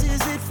think this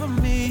is it for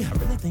me. I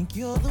really think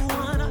you're the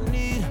one I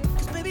need.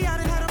 Cause baby, I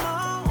done had them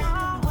all.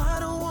 No, I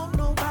don't want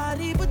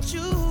nobody but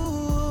you.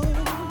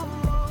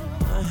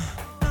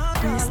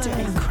 Mr.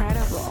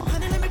 Incredible,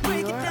 Honey, let me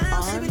break you're it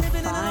down. See, on we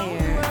living in a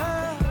fire.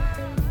 world.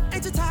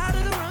 Ain't you tired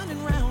of the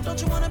running round?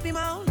 Don't you wanna be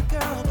my only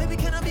girl? Baby,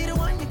 can I be the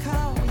one you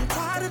call? You're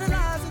tired of the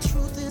lies and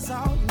truth is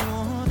all you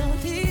wanna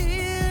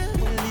hear.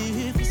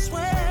 Well, if you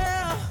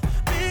swear,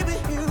 baby,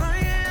 here I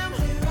am.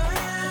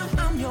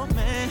 I'm your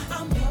man.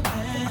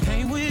 I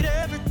came with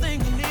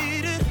everything you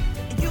needed.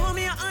 And you and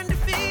me are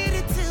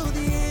undefeated till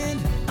the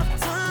end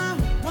of time.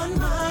 One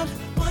mind,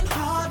 one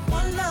heart,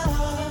 one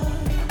love.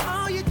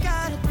 All you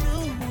gotta do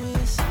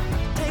is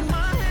take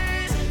my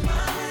hand.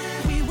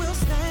 We will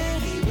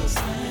stand.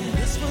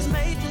 This was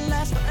made to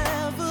last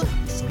forever.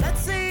 So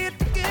let's say it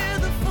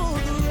together for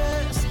the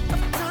rest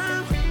of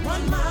time.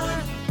 One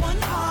mind,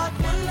 one heart,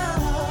 one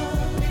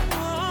love.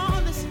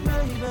 Oh, listen,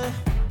 baby.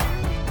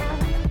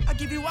 I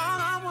give you all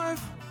I'm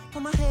worth.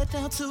 Put my head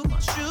down to my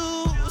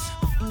shoes.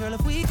 And girl,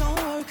 if we gon'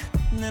 work,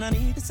 then I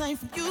need the same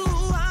from you.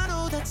 I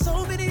know that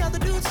so many other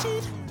dudes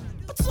cheat,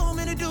 but so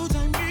many dudes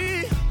ain't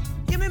me.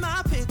 Give me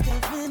my pick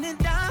of winning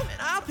dime,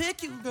 and I'll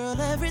pick you, girl,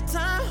 every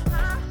time.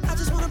 I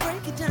just wanna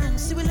break it down.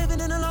 See, we're living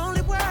in a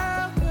lonely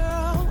world,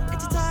 girl.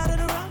 Ain't you tired of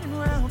the running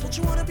around? Don't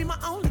you wanna be my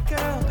only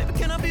girl? Baby,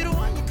 can I be the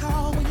one you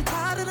call when you're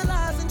tired of the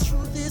lies and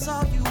truth is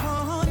all you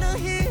wanna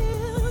hear?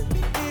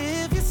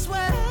 If you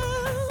swear,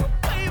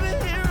 baby,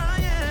 here I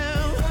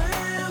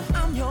am.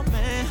 I'm your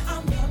man.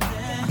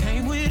 I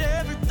came with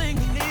everything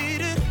you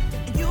needed.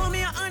 And you and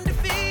me are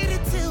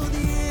undefeated till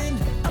the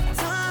end of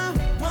time.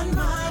 One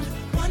mind,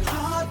 one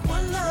heart,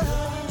 one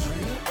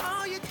love.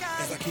 All you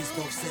got.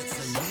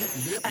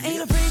 I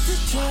ain't afraid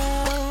to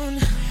drown.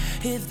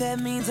 If that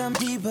means I'm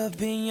deep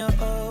up in your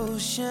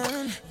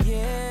ocean,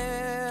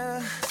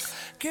 yeah.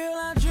 Girl,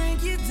 I'll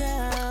drink you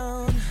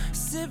down,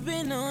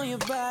 sipping on your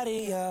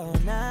body all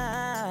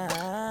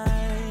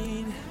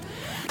night.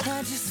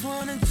 I just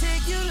wanna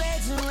take your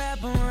legs and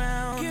wrap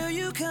around. Girl,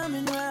 you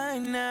coming right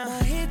now.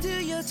 My head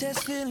to your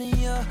chest, feeling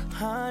your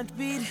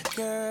heartbeat,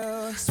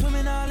 girl.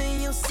 Swimming all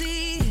in your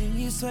sea, and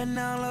you sweating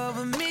all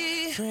over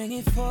me. Bring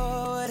it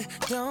forward,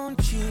 don't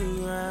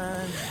you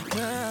run.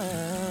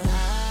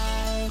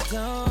 I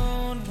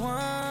don't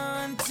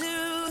want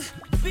to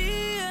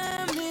be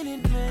a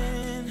minute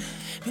man.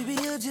 Baby,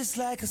 you're just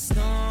like a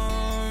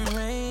storm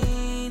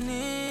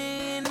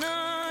raining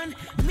on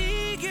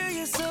me. Girl,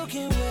 you're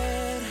soaking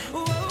wet.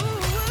 Whoa.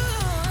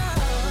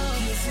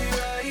 Kiss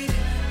it right,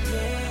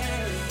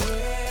 yeah,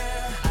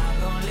 yeah.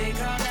 I'm gon' lick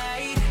all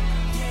night,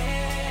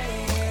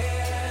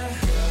 yeah.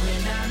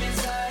 When I'm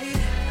inside,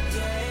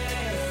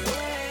 yeah,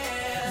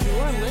 yeah.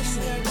 You're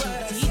listening to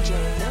DJ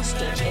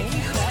Mr.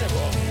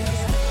 Incredible.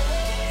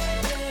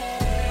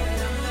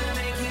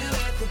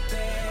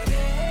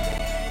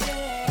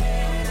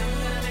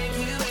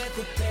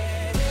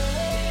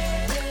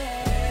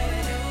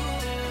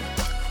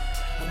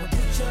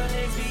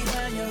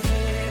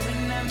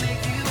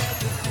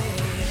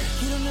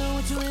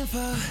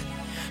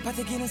 About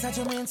to get inside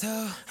your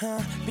mental,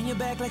 bend your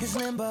back like it's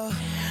limbo.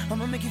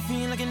 I'ma make you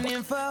feel like an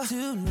info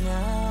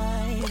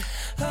tonight.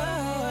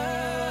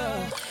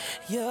 Oh,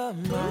 you're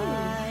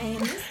mine,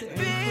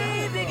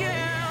 baby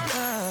girl.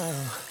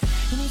 Oh,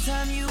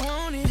 anytime you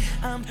want it,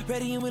 I'm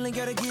ready and willing,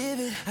 girl, to give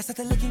it. I start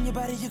to look in your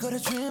body, you go to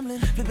trembling.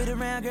 Flip it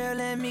around, girl,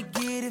 let me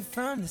get it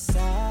from the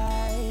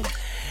side.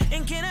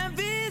 And can I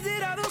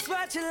visit all those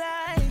spots you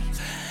like?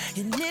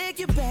 Your neck,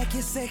 your back,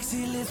 your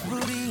sexy lips,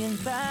 booty, and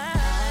thighs.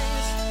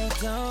 I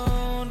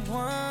don't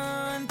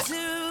want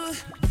to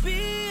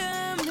be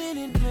a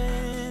minute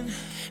man.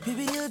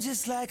 Baby, you're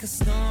just like a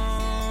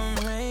storm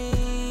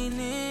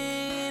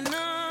raining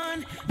on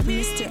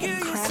me. Mr. Girl,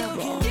 you're so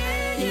Incredible,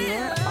 good.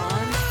 you're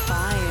on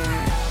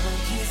fire.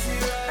 Kiss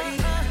it right,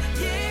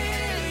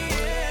 yeah,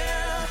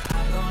 yeah.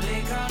 I'm gon'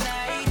 lick all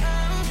night,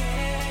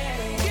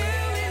 yeah.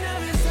 Girl, when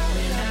I'm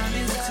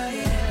inside,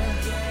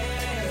 yeah,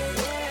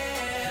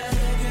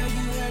 yeah. Girl,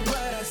 you heard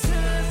what I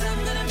said.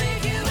 I'm gonna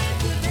make you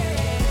wet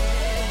today.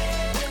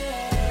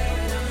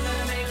 I'm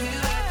gonna make you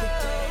wet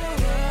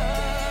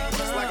today.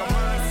 It's like a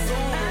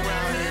monsoon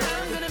around here.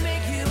 I'm gonna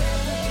make you wet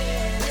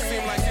today.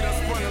 Seem like she done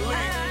spun a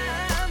leak.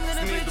 I'm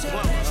gonna Need put the your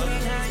plumber, huh?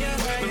 behind your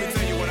Let me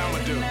tell you what I'ma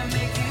do.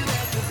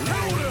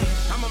 Load up.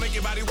 I'ma make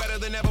your body wetter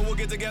than ever. We'll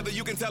get together.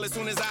 You can tell as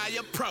soon as I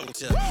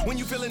approach ya. When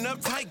you feeling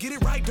uptight, get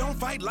it right. Don't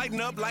fight. Lighten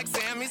up like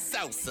Sammy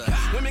Sosa.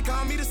 Women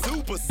call me the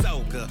super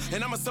soaker,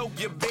 and I'ma soak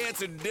your bed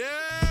to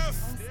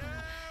death.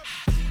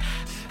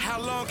 How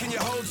long can you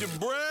hold your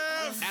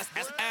breath?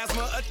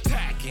 Asthma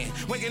attacking.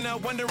 Waking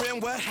up wondering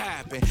what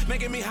happened.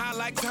 Making me high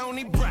like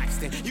Tony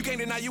Braxton. You can't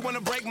deny you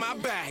wanna break my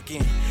back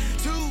in.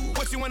 2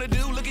 what you wanna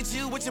do. Look at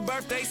you with your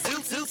birthday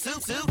suit.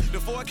 The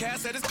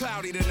forecast said it's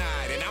cloudy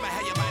tonight, and I'ma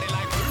have your body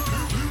like.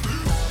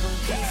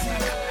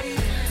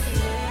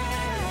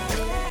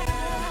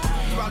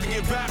 About to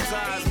get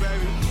baptized,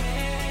 baby.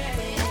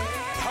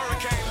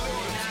 Hurricane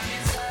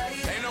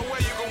Louis. Ain't no way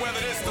you can weather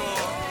this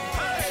storm.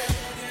 Hey!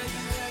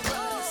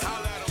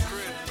 Holla at 'em,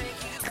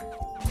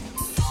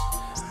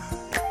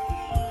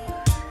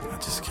 I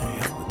just can't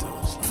help but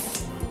those.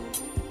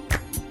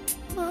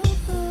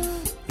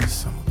 There's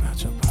something about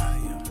your body.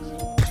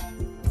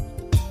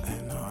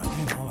 And no, I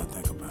ain't all I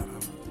think about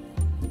it.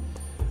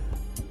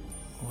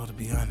 Well, to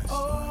be honest,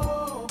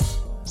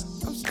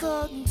 I'm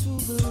starting to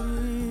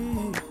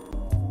believe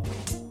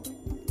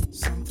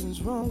something's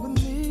wrong with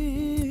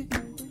me.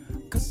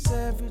 'Cause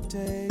every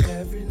day,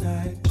 every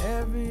night,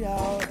 every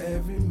hour,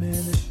 every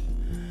minute,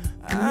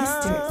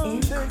 Mr.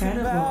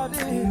 Incredible,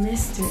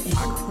 Mr.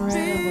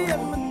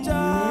 Incredible,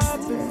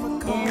 Mr.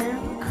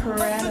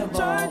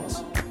 Incredible.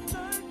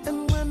 And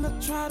when I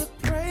try to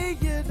pray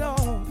it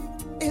off,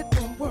 it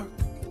won't work.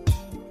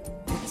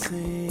 It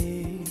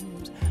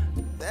seems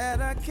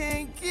that I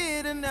can't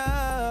get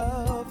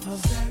enough of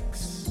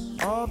sex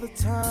all the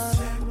time.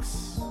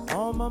 Sex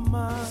on my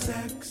mind.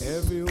 Sex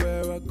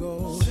everywhere I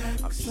go.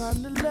 Sex. I'm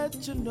trying to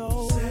let you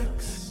know.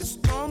 Sex. It's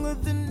stronger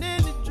than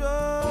any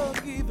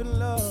drug, even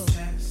love.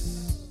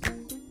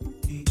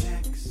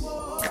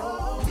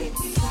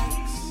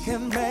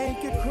 Can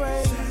make it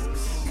crazy,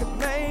 can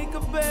make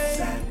a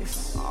baby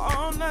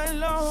all night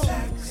long.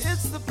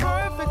 It's the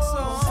perfect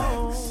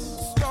song,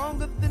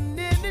 stronger than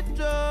any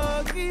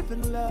drug,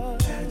 even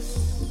love.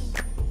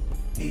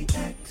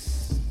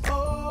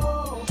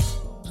 Oh,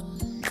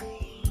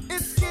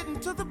 it's getting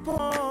to the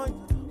point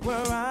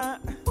where I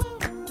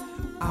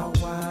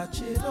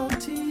watch it on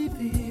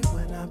TV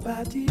when I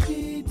buy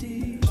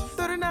DVD.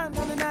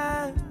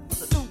 $39.99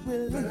 for the new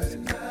release.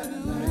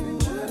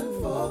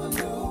 $39.99 for the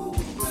new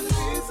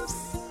releases.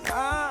 I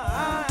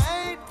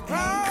ain't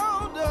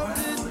proud of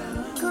it,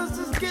 'cause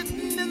it's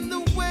getting in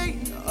the way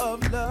of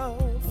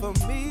love for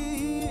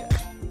me.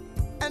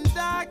 And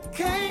I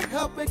can't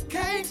help it,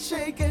 can't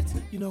shake it.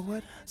 You know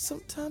what?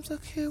 Sometimes I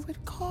hear it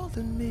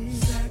calling me.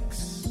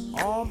 Sex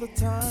all the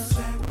time.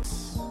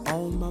 Sex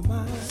on my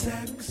mind.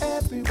 Sex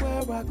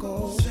everywhere I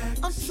go. Sex.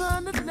 I'm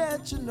trying to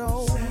let you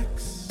know.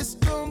 Sex it's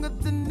stronger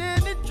than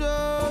any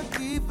drug,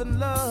 even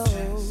love.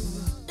 Sex.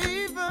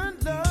 Even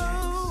love.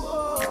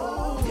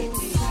 Oh.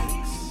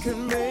 Can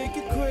make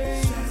it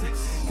crazy.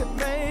 Can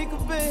make a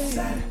baby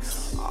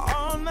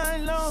all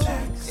night long.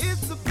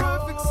 It's the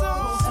perfect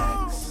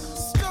song.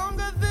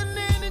 Stronger than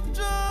any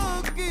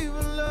drug,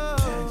 even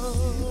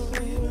love.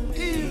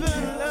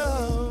 Even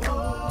love.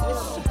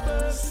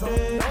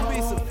 Don't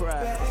be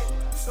surprised.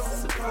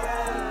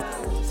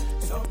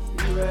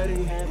 You ready?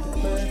 Happy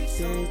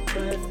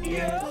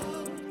birthday.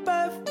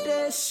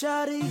 Birthday,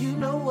 shawty, you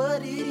know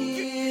what it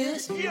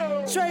is.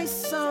 Trey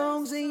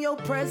songs in your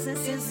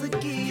presence is a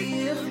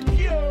gift.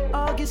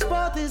 August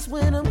 4th is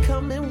when I'm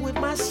coming with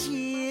my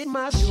shit. You're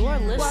Watch your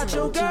listening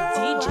to girl, I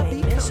DJ be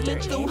Mr.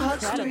 coming through her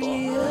Incredible.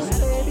 skills.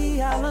 Baby,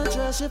 I'll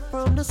undress you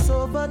from the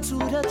sofa to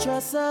the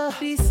dresser.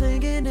 These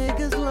singing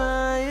niggas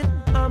lying,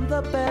 I'm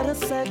the better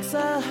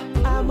sexer.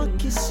 I'ma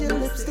kiss your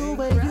lips the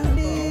way you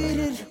need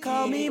it.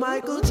 Call me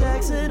Michael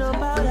Jackson,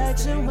 about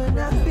action when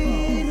I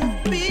beat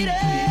it. Beat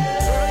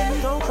it. Girl,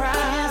 you don't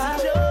cry,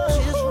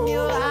 tears from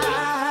your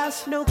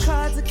eyes. No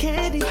cards or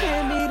candy,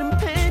 hand me them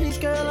panties.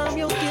 Girl, I'm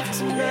your gift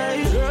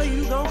tonight. Girl,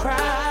 you don't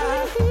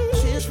cry,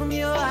 tears from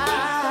your eyes.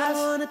 I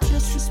wanna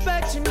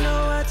disrespect you,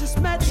 know I just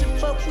met you,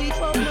 but we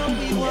both know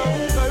we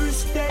want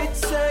first date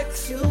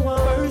sex. You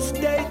want first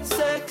date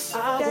sex.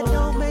 That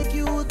don't make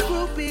you a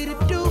groupie to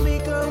do me,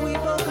 girl. We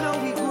both know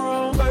we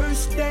grown.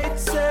 First date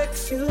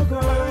sex. You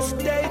grown. First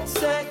date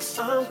sex.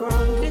 I'm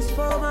grown. This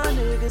for my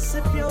niggas.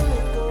 Sip your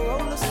liquor,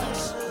 roll a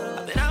session.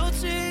 I've been out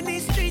here in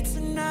these streets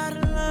and I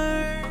done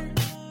learned.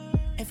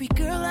 Every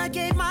girl I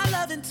gave my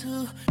loving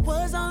to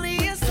was only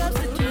a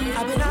substitute.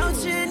 I've been out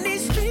here in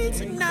these streets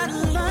and I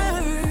done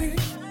learned.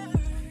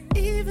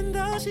 Even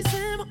though she's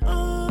in my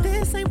own,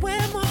 this ain't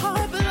where my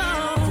heart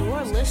belongs.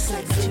 You're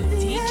listening to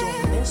DJ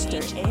Mr.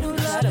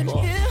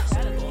 Incredible.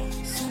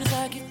 As soon as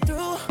I get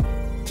through,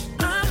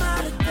 I'm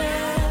out of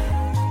there.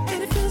 And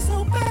it feels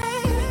so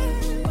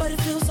bad, but it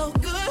feels so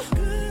good.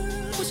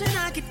 Wishing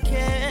I could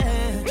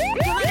care.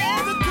 But I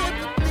never could,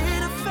 but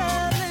then I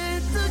fell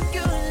into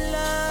good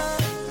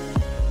love.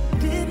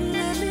 Didn't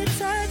let me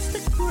touch the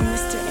ground.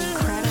 Mr.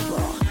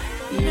 Incredible.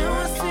 Now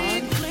I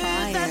see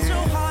clear that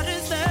your heart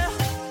is there.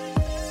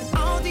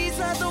 All these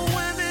other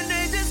women,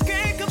 they just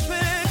can't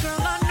compare.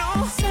 Girl, I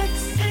know sex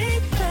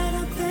ain't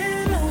better than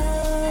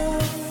love.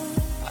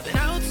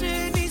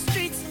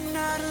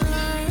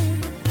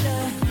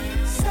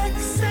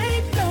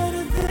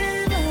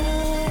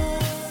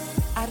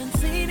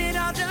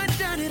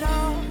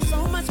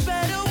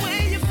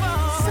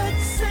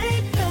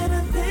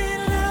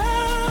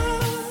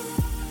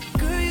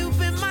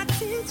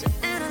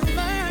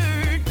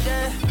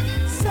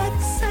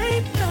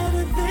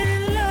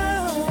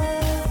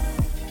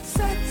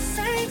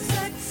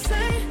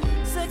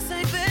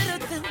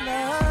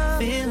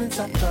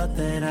 I thought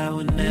that I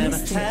would never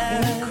Mr.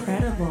 have.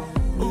 Incredible.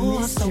 Ooh,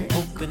 I'm so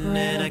open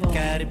and I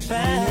got it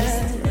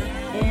bad.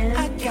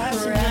 I got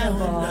you now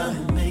and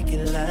I'ma make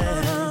it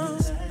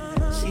last.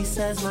 She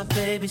says my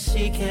baby,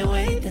 she can't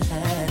wait to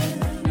have.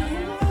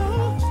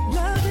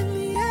 Love in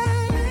the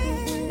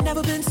air,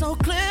 never been so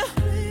clear,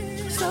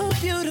 so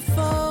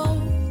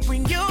beautiful.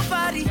 Bring your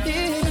body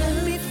here,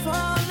 let me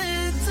fall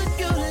into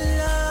your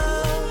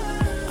love.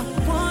 I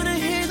wanna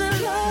hear the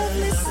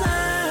lovely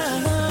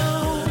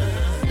sound.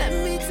 Let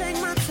me take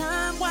my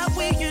time while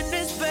we in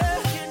this bed.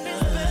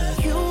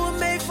 You were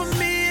made for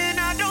me and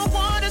I don't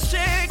wanna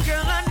share,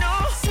 girl. I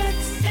know sex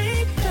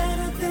ain't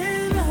better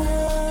than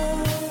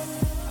love.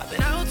 I've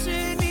been out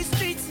here in these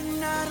streets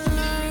and I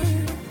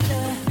learned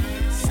that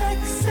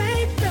sex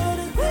ain't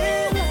better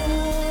than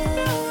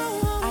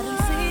love. I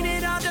done seen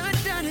it all,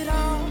 done it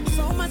all.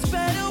 So much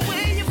better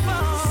when you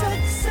fall.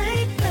 Sex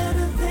ain't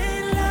better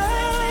than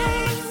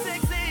love.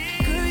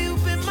 Girl,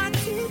 you've been my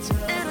teacher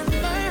and I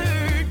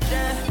learned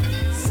that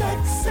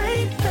sex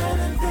ain't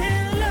better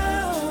than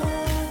love.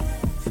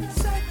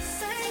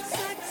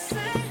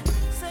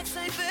 Sex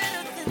ain't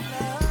better than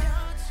love.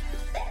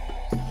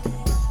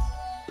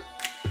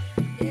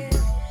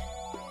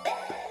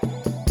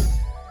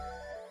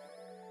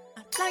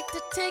 I'd like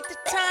to take the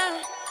time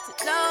to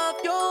love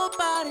your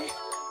body,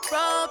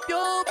 rub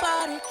your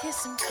body,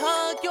 kiss and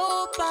hug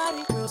your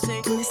body. Girl,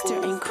 say,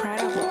 Mr.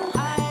 Incredible,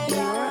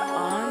 you're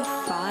on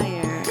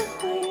fire.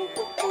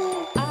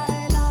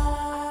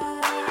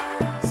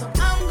 so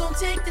I'm gonna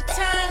take the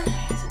time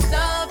to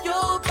love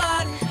your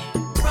body,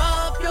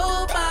 rub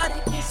your body,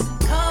 kiss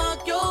and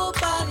hug your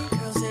body.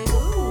 Girl, say,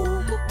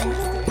 ooh,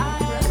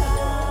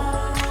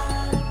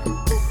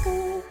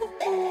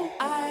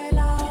 I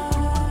love.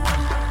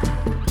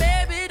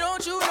 Baby,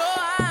 don't you know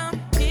I'm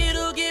here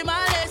to get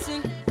my lesson?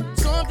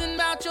 Something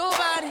about your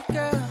body,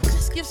 girl,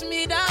 just gives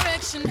me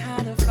direction how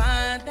to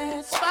find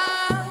that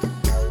spot.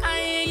 I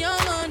ain't your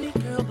money,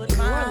 girl, but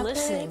my You're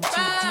listening to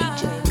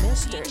DJ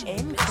Mr.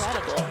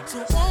 Incredible.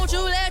 So won't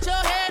you let your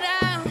head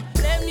down?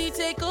 Let me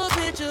take a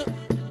picture.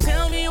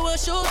 Tell me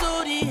what's your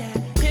zodiac.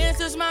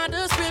 Answers my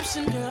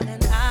description, girl,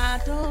 and I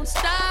don't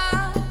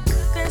stop.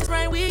 That's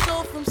right, we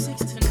go from 6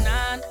 to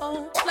 9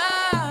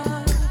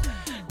 o'clock.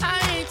 I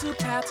ain't too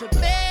proud to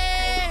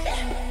beg.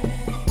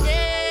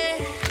 Yeah.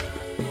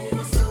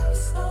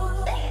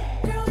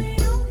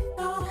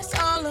 It's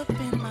all up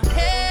in my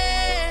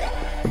head.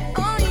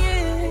 Oh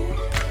yeah.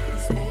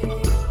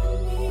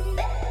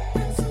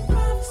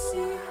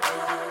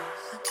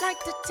 I'd like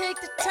to take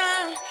the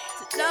time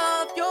to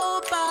love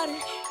your body,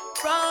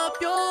 rub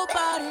your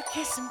body,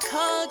 kiss and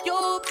hug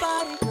your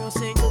body. Girl,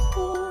 say, ooh,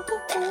 ooh,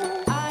 ooh,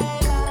 ooh. I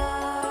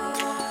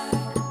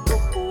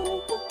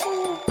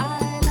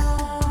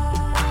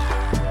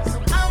love. So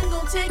I'm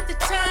gonna take the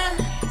time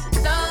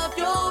to love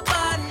your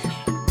body,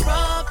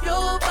 rub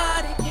your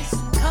body, kiss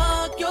and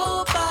hug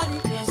your body.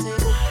 Girl, say,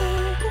 ooh,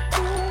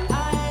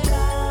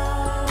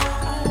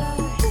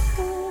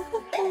 ooh,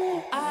 ooh,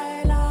 ooh. I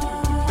love.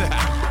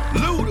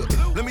 Luda,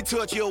 let me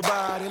touch your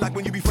body like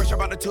when you be fresh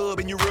out the tub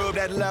and you rub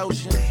that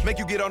lotion. Make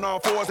you get on all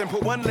fours and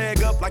put one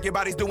leg up like your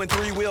body's doing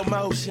 3-wheel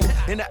motion.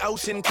 In the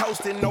ocean,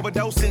 coasting,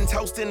 overdosing,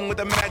 toasting with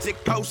a magic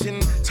potion.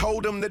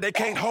 Told them that they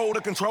can't hold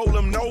or control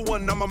them. No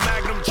one, I'm a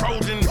magnum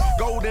Trojan.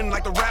 Golden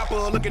like the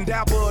rapper, looking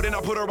dapper. Then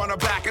I put her on her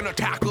back and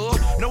attack her.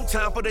 No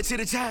time for the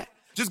chitty chat.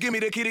 Just give me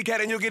the kitty cat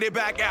and you'll get it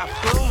back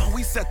after.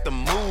 We set the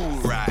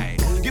mood right.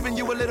 Giving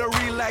you a little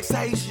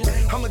relaxation.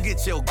 I'ma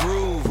get your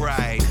groove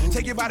right.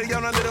 Take your body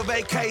on a little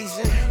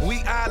vacation.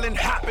 We island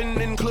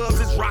hopping and clubs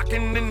is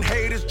rocking and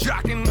haters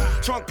jocking.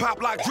 Trunk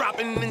pop like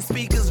dropping and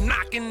speakers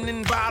knocking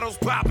and bottles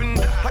popping.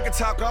 I can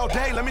talk all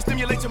day. Let me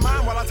stimulate your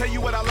mind while I tell you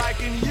what I like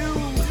in you.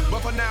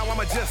 But for now,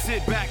 I'ma just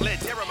sit back.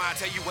 Let Jeremiah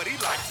tell you what he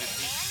likes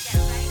to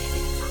do.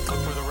 Look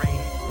for the rain,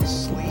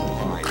 sleet,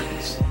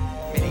 rains,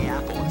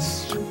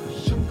 Minneapolis.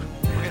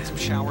 We're getting some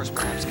showers,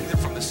 perhaps either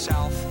from the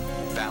south,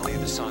 Valley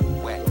of the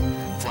Sun, wet.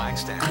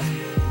 Flagstaff,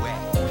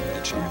 wet.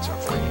 The chance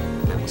of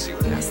rain. Then we'll see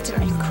what happens. Mr.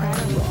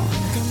 Incredible,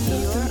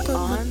 you're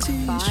on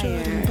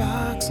T-shirt and fire.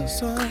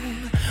 boxers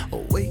on,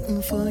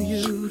 waiting for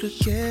you to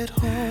get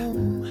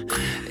home.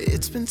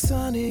 It's been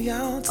sunny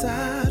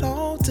outside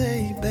all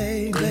day,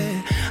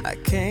 baby. I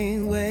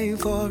can't wait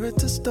for it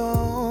to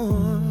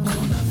storm.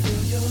 Wanna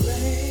feel your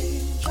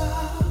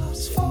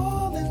raindrops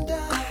falling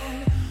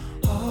down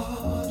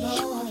all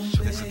on me.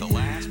 This is the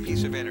last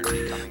piece of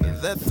energy coming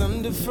in. That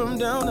thunder from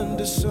down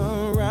under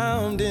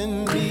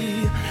surrounding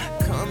me,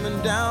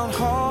 coming down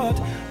hard,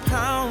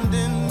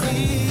 pounding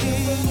me.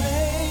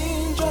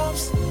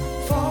 Raindrops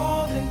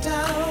falling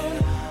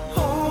down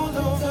all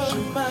over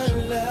my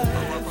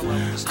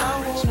life.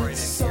 I want it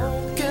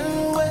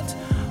soaking wet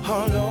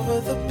all over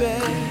the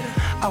bed.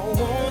 I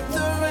want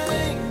the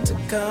rain to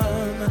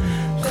come.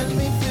 Let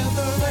me feel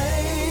the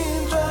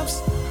raindrops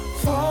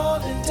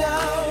falling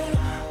down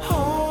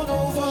all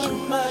over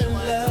my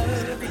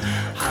life.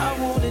 I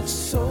want it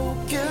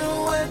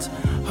soaking wet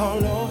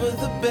all over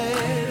the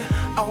bed.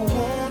 I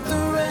want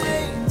the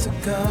rain to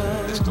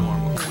come. The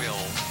storm will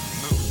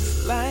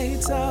move.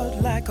 Lights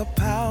out like a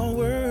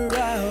power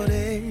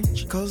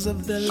 'cause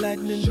of the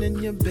lightning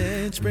in your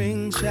bed,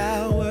 spring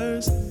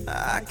showers.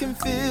 I can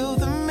feel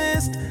the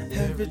mist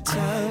every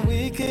time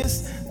we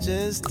kiss.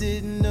 Just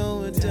didn't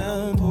know a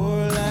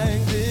downpour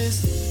like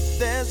this.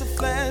 There's a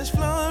flash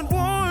flood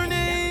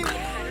warning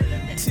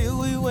till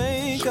we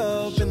wake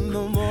up in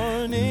the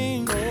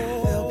morning.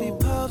 There'll be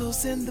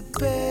puddles in the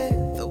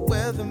bed, the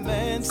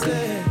weatherman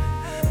said.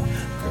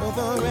 Girl,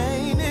 the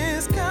rain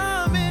is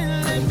coming,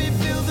 let me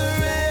feel the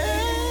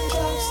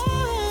raindrops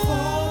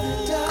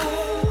falling down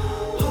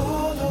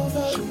all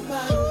over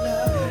my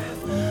love.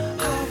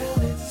 I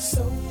want it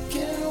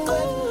soaking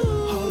wet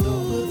all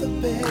over the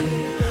bed.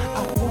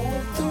 I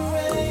want the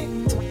rain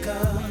to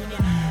come.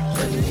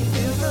 Let me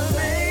feel the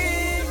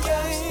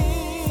raindrops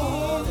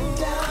falling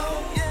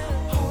down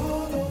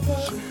all over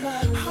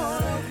my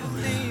love.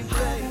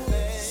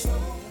 Baby,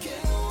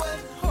 soaking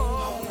wet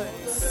all over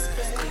the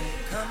bed.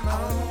 Come on.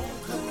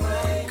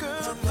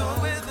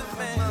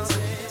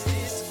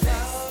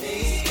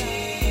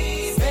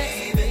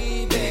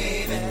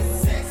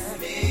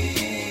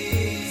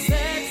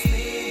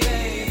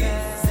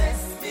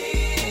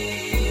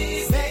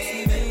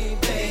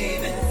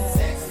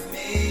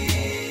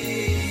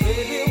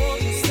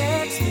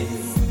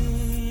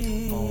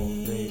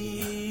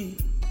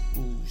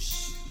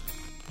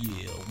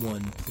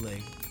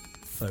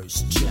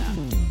 First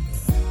chapter.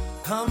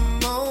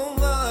 Come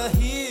over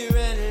here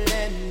and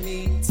let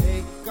me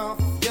take off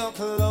your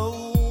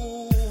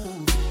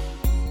clothes.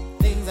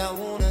 Things I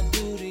wanna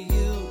do to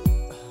you,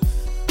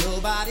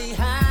 nobody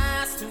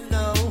has to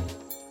know.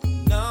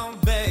 No,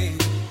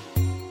 babe.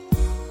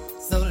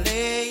 So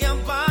lay your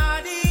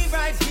body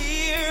right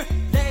here,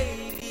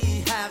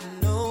 lady, have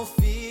no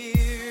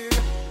fear,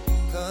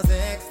 'cause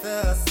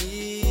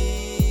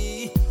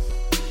ecstasy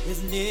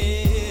is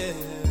near.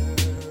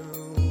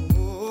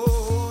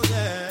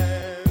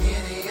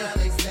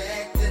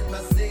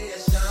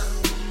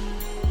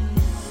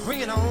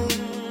 Bring it on.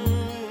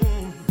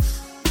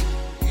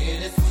 In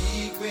a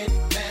secret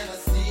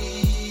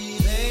fantasy,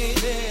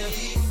 baby,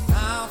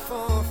 I'll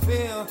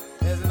fulfill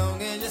as long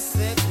as you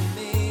sex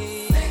me.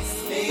 Sex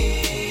me,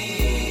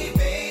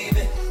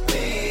 baby,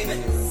 baby,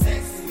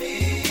 sex me.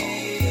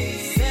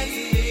 Sex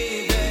me,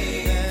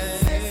 baby.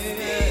 Sex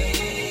me,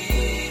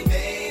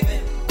 baby,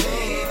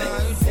 baby,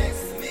 sex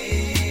me.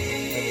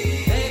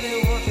 Baby,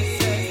 won't you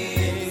sex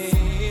me?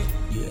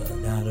 Yeah,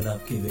 now that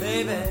I've given you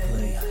my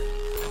play,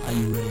 are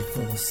you ready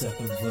for the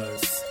second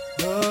verse?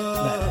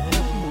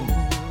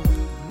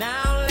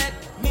 Now let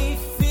me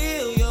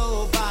feel your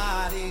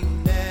body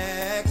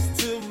next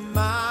to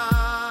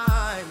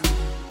mine,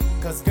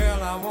 'cause girl,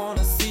 I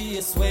wanna see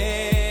you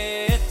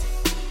sweat.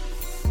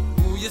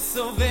 Ooh, you're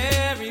so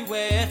very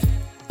wet,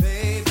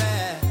 baby.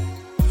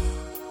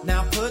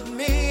 Now put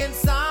me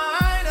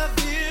inside of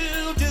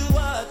you, do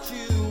what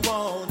you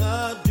wanna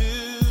do,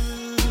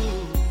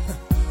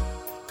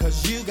 'cause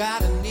you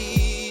got a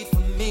need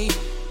for me,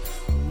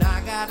 I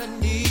got a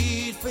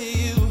need for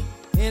you.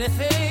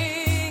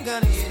 Anything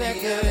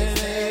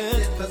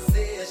unexpected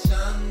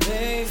position,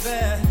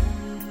 baby,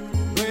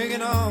 bring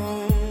it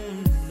on.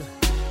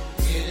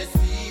 In a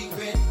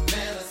secret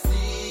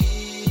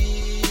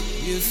fantasy,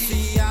 you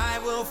see I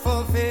will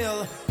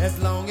fulfill as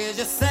long as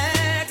you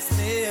sex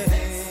me.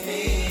 Sex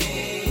me,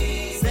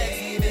 sex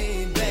me,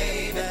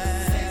 baby.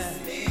 Sex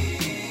me,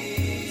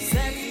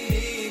 sex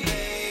me,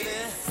 baby.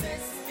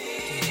 Sex me,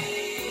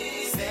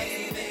 sex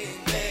me,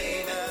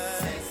 baby.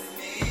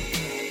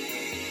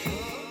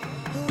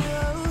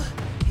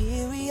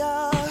 Here we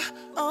are,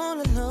 all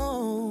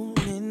alone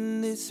in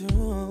this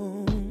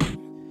room.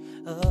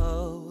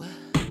 Oh,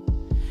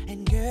 and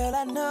girl,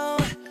 I know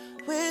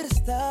where to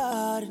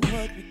start and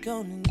what we're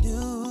gonna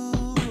do.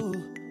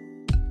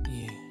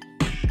 Yeah,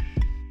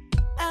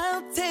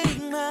 I'll take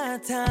my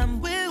time,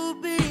 we'll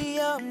be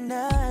all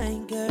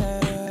night,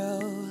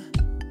 girl.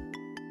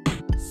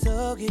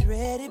 So get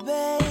ready,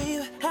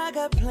 babe, I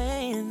got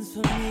plans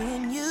for me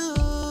and you.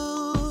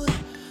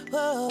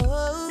 Whoa.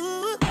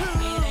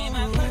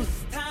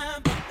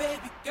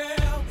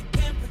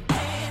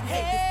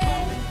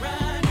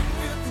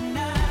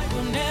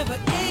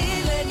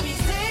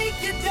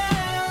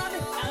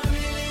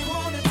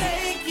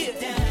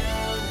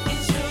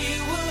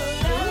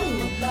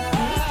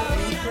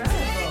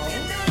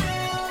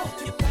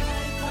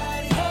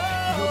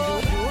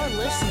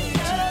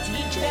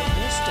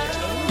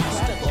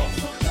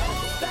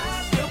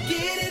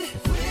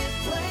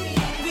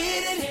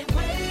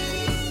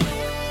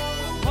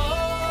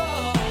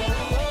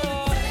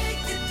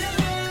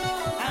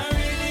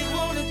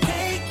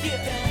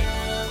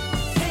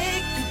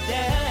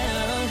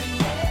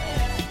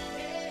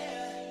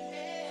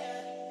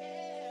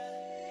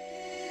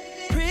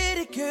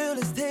 Girl,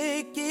 let's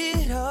take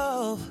it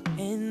off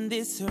in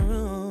this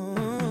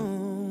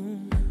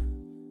room.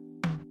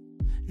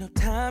 No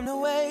time to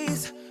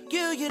waste.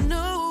 Girl, you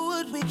know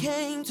what we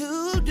came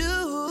to do.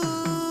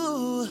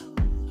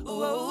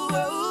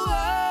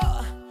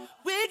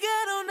 We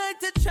got all night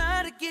to try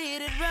to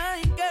get it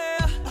right,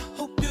 girl. I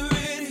hope you're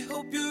ready,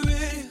 hope you're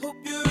ready,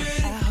 hope you're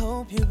ready. I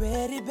hope you're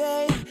ready,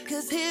 babe,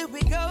 'cause here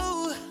we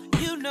go.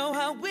 You know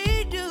how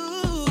we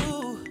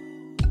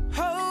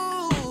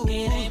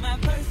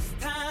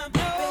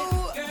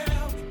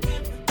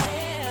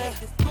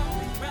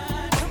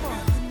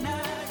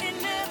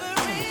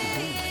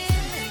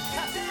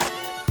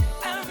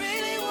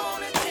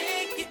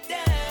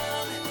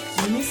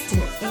Mr.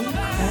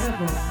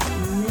 Incredible.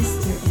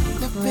 Mr.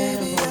 Incredible. Now,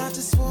 baby, I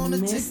just wanna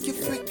take your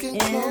freaking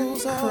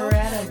clothes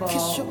off.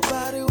 Kiss your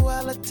body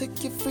while I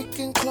take your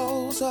freaking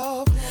clothes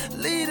off.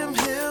 Leave them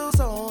heels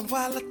on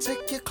while I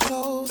take your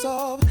clothes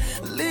off.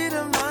 Leave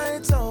them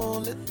lights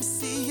on, let me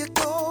see you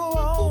go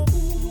on.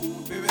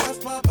 Baby,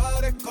 that's my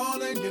body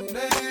calling your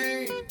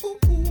name.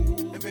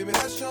 And baby,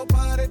 that's your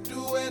body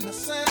doing the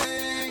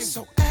same.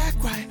 So act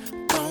right,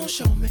 don't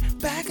show me.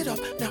 Back it up,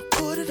 now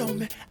put it on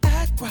me.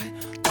 Act right,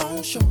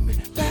 don't show me.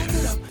 Back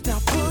it up, now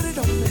put it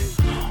on me.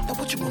 Now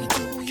what you wanna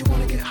do? You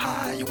wanna get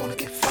high, you wanna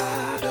get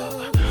fired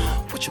up.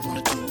 What you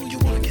wanna do? You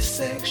wanna get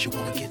sex, you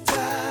wanna get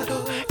tied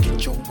up.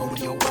 Get your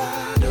rodeo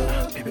wide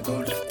up. Baby, go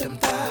lift them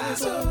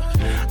thighs up.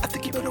 I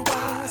think you better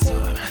rise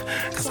up,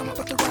 cause I'm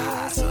about to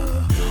rise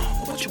up.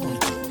 What you wanna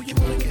do? You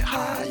wanna get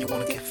high, you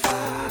wanna get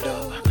fired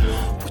up.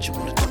 What you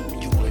wanna do?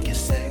 You wanna get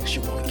sex,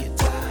 you wanna get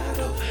tied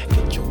up.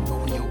 Get your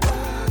rodeo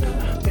wide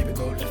up. Baby,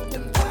 go lift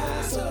them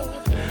thighs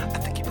up. I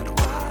think you better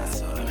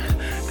rise up,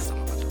 cause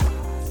I'm about to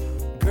rise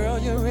up. Girl,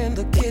 you're in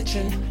the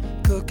kitchen,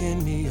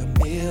 cooking me a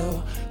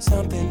meal.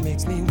 Something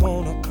makes me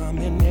wanna come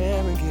in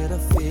there and get a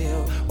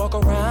feel. Walk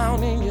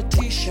around in your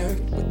t-shirt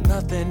with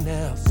nothing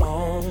else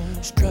on.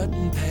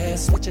 Strutting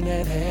past, switching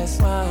that ass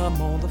while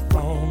I'm on the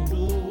phone.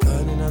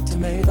 Cutting up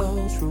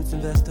tomatoes, fruits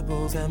and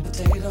vegetables and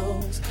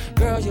potatoes.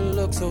 Girl, you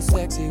look so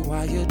sexy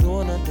while you're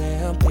doing a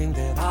damn thing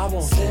that I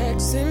want.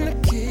 Sex in the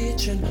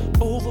kitchen,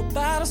 over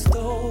by the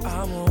stove.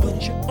 I want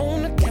put you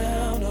on the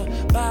counter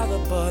by the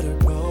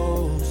buttered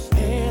roast.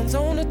 Hands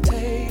on the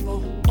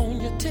table, on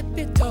your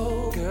tippy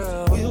toe.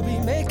 Girl, we'll be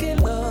making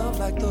love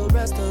like the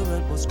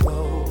restaurant was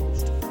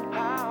closed.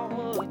 How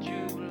would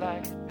you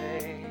like it,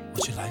 babe?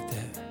 Would you like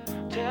that?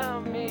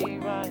 Tell me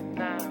right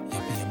now. Yeah,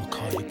 B, I'ma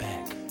call you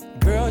back.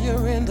 Girl,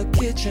 you're in the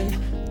kitchen,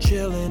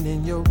 chilling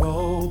in your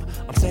robe.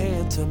 I'm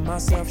saying to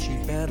myself, she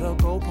better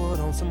go put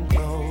on some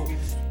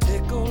clothes.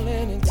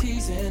 Tickling and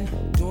teasing,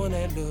 doing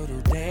that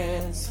little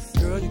dance.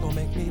 Girl, you gon'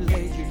 make me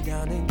lay you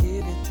down and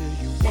give it to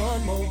you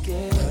one more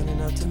again.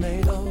 Cutting up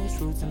tomatoes,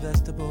 fruits and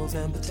vegetables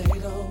and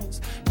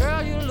potatoes.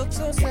 Girl, you look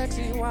so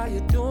sexy while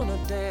you're doing a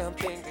damn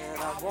thing that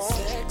I want.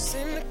 Sex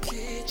in the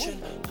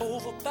kitchen,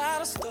 over by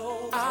the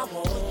stove. I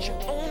want you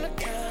on the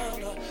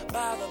counter,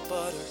 by the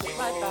butter,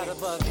 right by the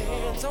butter.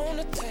 Hands on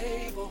the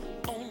table,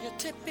 on your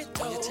tippy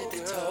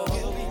toe.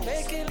 We'll be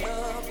making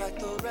love like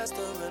the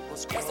restaurant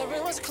was closed.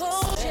 Restaurant was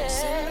closed,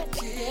 Sex in the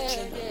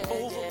kitchen,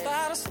 over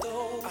by the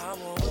stove. I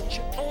want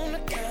you on the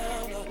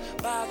counter,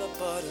 by the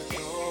butter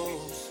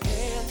goes.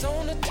 Hands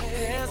on the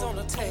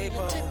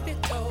table, tippy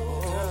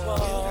toe.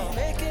 We'll be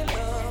making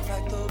love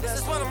like the restaurant. This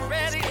is what I'm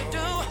ready to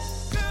do.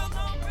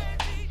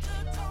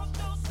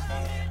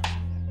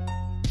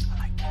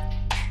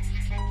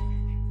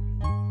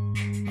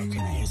 Okay,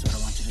 now here's what I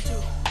want you to do.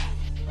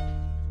 I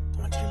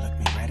want you to look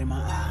me right in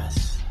my eyes.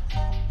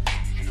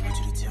 And I want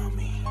you to tell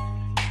me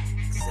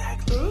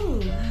exactly.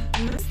 Ooh,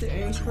 Mr.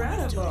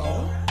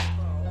 Incredible.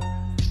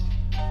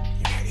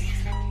 You ready?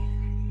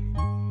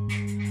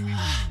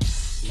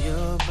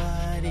 Your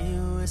body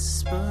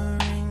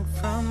whispering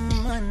from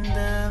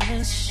under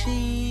the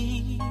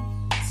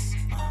sheets.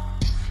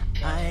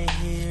 I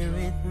hear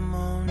it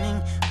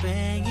moaning,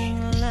 begging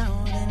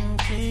loud and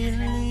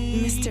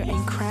clearly. Mr.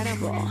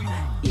 Incredible,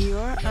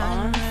 you're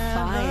on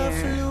fire.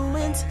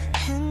 Fluent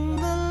in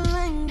the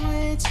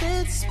language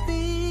it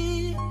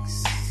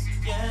speaks.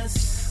 Yes,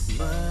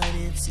 but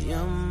it's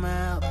your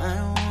mouth.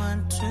 I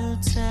want to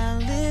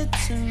tell it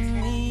to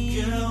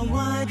me. Girl,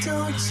 why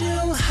don't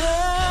you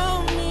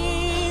help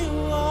me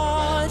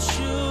what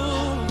you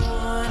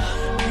want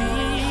me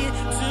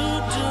to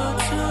do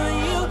to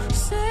you?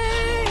 Say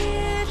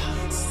it,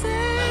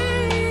 say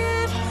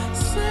it,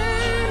 say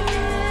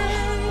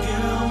it.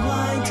 Girl,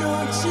 why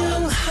don't you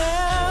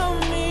help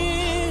me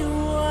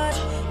what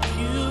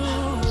you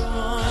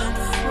want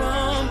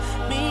from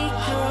me?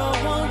 Girl,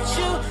 won't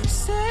you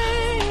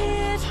say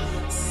it,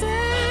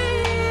 say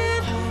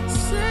it,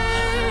 say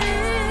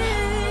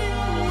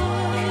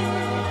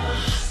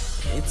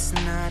it. It's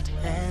not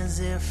as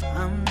if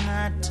I'm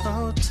not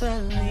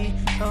totally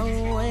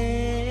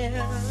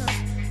aware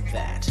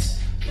that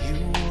you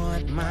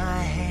want my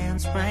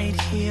hands right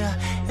here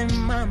and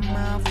my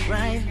mouth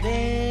right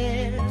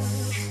there.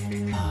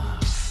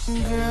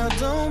 Girl,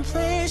 don't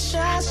play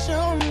shy,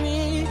 show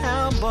me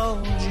how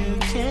bold you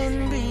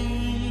can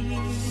be.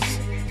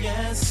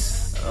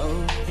 Yes,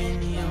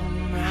 open your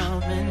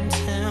mouth and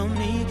tell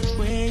me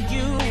where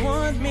you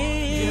want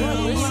me.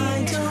 Girl,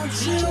 why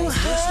don't you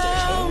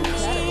help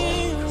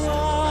me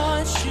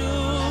what you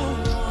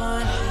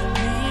want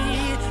me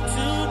to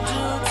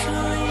do to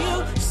you?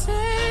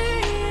 Say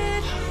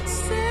it,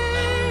 say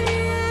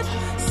it,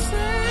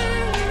 say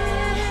it.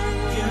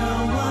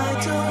 Girl, why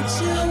don't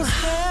you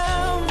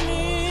help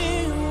me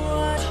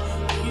what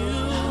you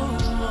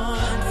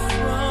want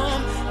from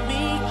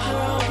me?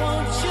 Girl,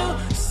 won't you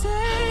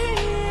say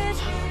it,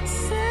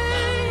 say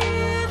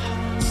it,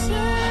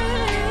 say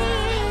it.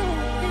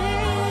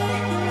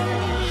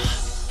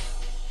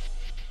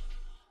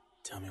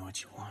 Tell me what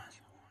you want.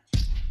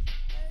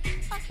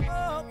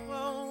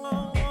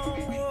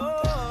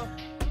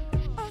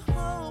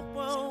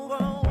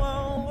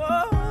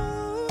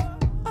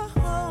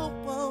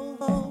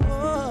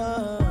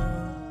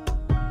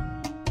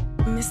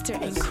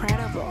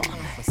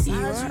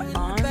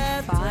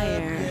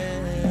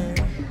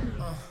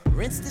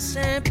 rinse the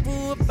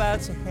shampoo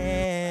about your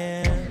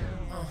hair.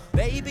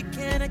 Baby,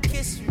 can I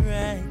kiss you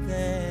right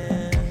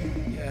there?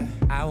 Yeah.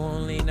 I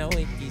won't leave no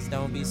wickies,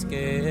 don't be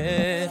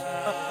scared.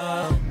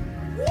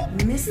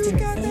 Mr. You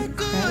got that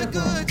good,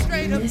 good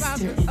straight up out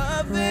the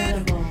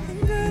oven.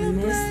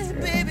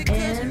 Mr. Baby,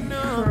 'cause you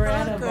know I'm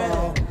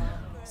Incredible.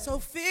 so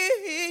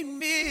feed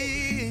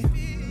me.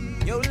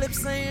 Your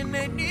lips saying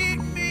they need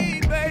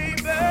me,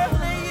 baby.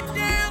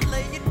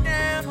 Lay it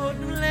down, hold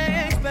them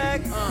legs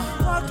back.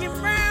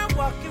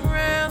 Walking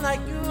round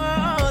like you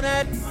all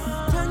that.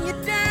 Turn you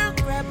down,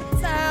 grab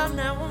a towel,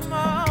 now I'm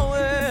all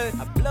wet.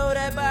 I blow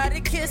that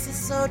body, kiss it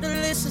so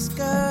delicious,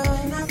 girl.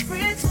 And I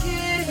French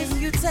kiss,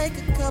 and you take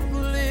a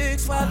couple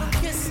licks while I'm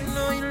kissing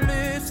on your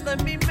lips.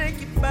 Let me make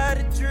your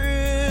body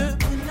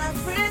drip. And I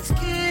French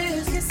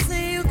kiss,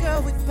 kissing you,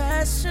 girl, with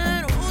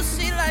passion. Ooh,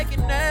 she like it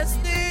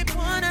nasty,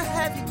 wanna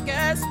have you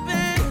gasping.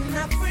 And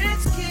I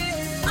French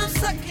kiss, I'm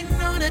sucking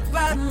on that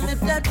bottom lip,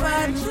 that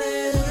bottom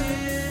lip.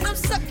 I'm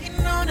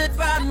sucking on that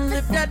bottom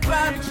lip, that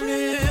bottom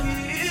lip.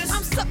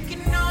 I'm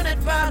sucking on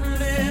that bottom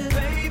lip,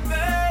 baby.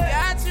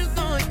 Got you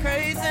going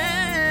crazy.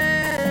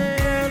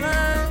 Girl,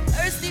 I'm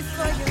thirsty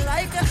for you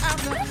like an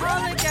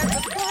alcoholic at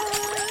the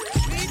bar.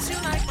 Treat you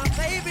like my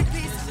favorite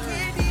piece of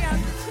candy out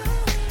the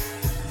jar.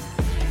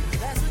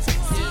 That's what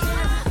you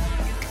want.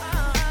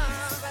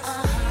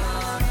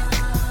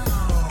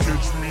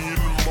 Catch me in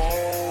the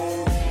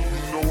mall.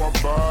 You know I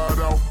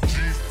vibe out.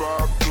 G5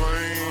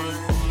 plane.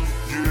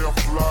 Yeah, I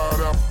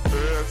fly out.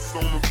 Ass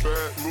on the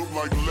back. Look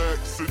like Lex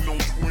sitting on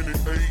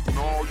 28.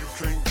 No, you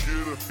can't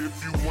get her if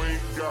you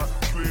ain't got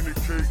plenty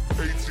cake.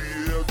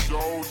 ATL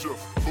Georgia.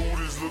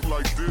 Booties look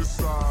like this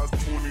size.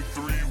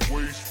 23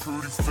 waist,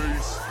 pretty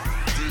face.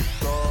 Big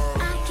thighs.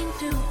 I can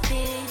do it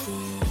big,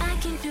 I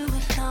can do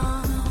it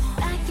long,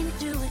 I can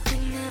do it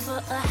whenever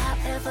or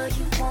however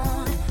you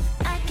want.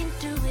 I can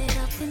do it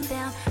up and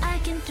down, I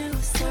can do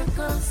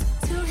circles.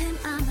 To him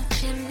I'm a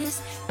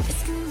gymnast, this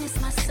is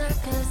my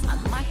circus. I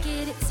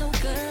market it so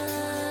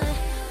good,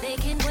 they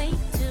can't wait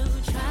to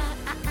try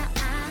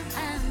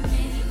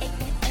me.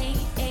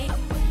 I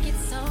work it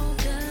so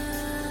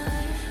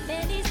good,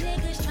 then these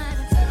niggas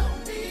tryna tell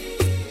me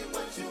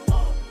what you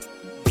want.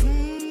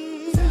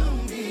 Tell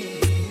me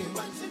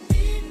what you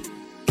need.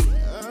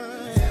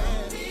 Tell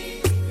me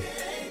it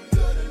ain't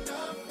good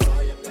enough for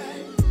you,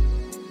 babe.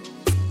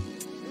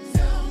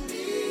 Tell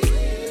me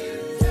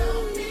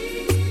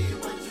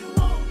what you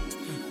want.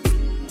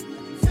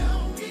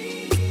 Tell me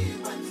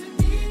what you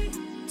need.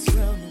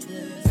 Tell me,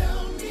 babe.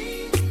 Tell me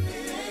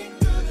it ain't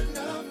good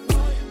enough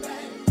for you,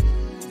 babe.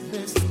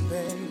 Listen,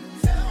 babe.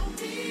 Tell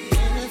me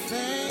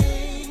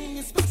Anything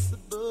is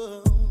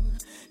possible.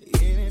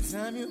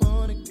 Anytime you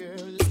want it,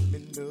 girl, let me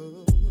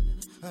know.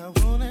 I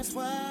won't ask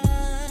why,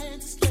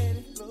 just let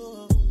it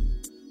flow.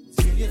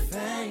 Do your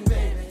thing,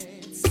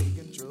 baby, take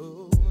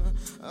control.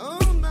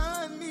 On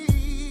my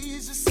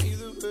knees, just say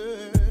the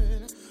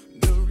word.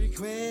 No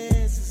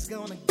request is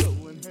gonna go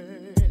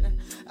unheard.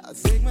 I'll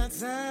take my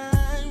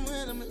time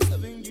when I'm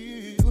loving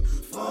you.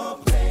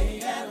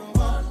 Foreplay at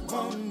 1,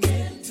 won't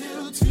get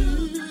till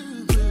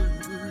 2.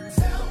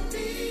 Tell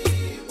me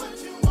what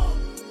you want.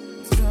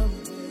 Tell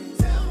me,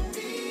 Tell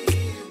me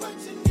what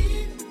you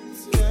need.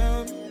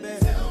 tell me, baby.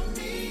 Tell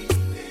me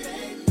it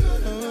ain't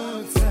good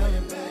enough. Tell me,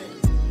 baby.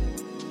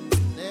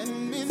 Let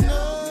me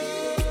know.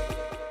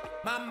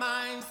 My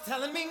mind's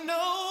telling me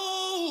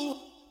no.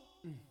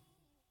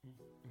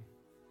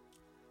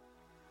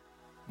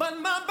 But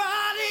my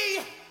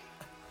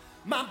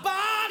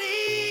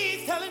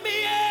body's telling me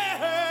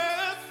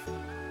yes.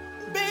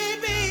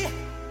 Baby,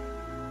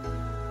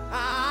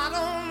 I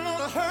don't want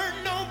to hurt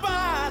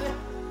nobody,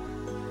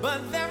 but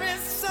there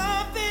is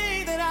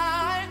something that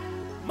I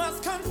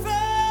must confess.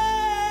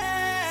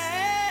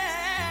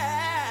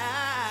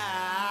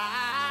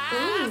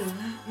 Ooh,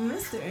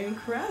 Mr.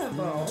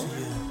 Incredible.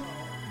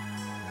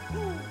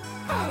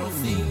 I don't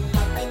see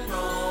nothing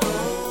wrong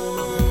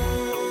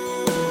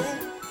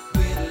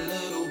with a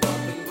little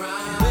bump and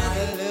grind. With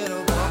a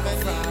little bump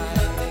and grind.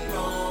 Nothing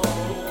wrong,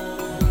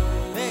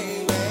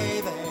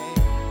 baby.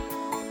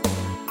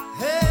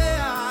 Hey,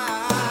 I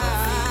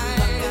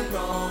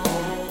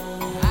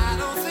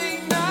don't see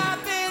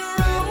nothing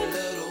wrong with a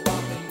little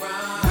bump and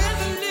grind.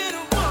 With a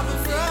little bump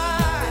and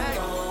grind.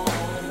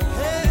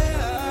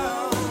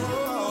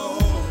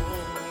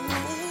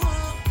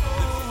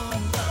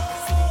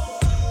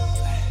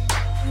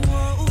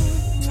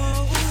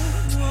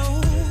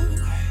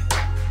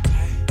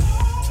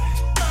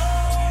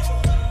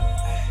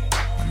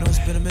 I know it's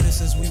been a minute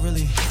since we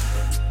really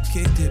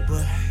kicked it,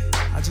 but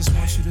I just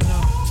want you to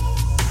know.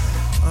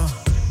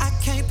 I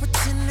can't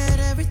pretend that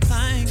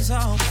everything's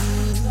all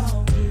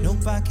good.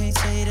 Nope, I can't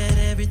say that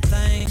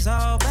everything's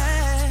all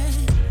bad.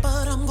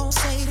 But I'm gonna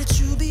say that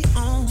you be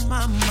on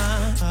my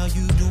mind. How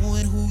you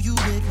doing, who you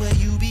with, where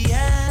you be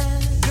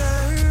at?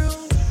 Girl,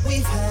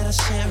 we've had a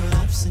share of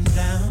ups and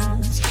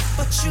downs,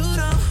 but you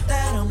know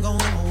that I'm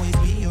gonna always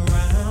be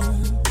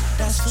around.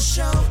 That's for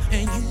sure,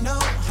 and you know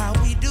how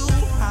we do,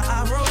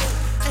 how I roll.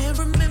 And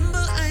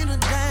remember, ain't a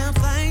damn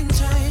thing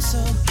changed,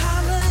 so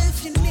holla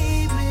if you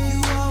need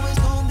me. You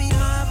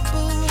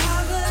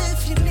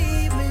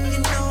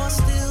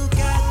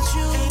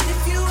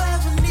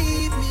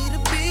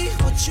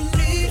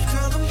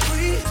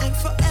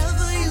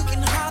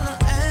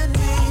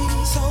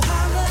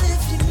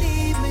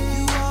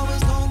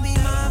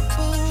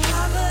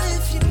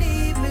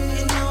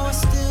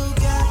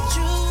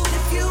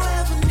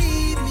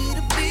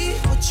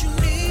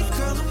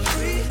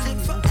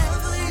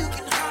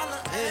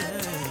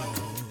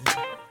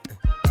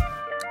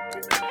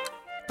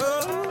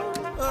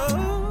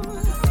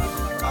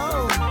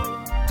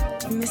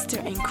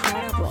Mr.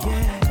 Incredible.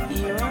 Yeah.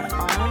 You're on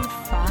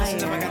fire.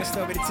 Listen up, I got a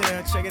story to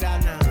tell. Check it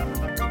out now.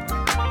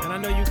 And I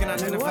know you can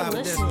identify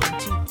with this one. You're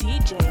listening to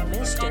DJ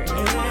Mr.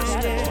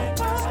 Incredible.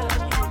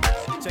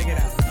 Check it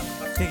out.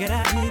 Figured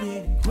I hit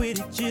it, quit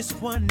it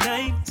just one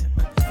night.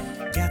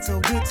 Got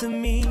so good to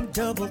me,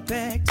 double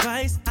back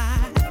twice. I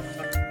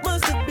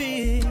must have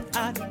been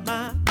out of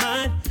my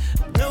mind.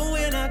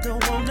 Knowing I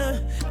don't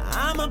wanna,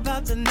 I'm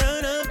about to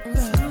nut up.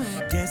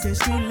 Guess it's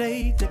too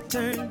late to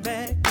turn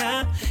back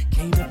now.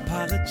 Can't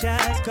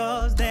apologize,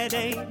 cause that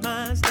ain't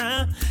mine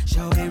now.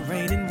 Shorty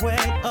raining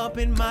wet up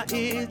in my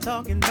ear,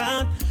 talking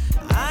about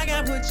I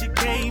got what you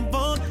came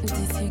for.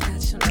 This here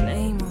got your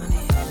name on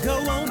it. Go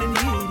on and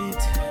hit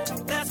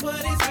it. That's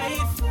what it's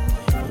made for.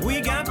 We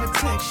got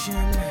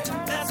protection.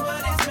 That's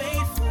what it's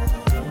made for.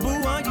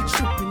 Boo, are you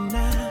tripping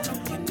now?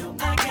 You know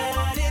I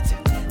got it.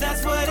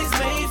 That's what it's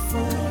made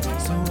for.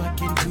 So I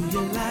can do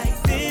you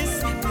like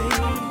this, baby.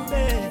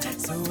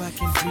 So I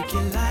can freak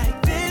you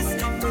like this,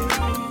 baby.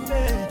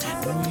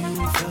 Know you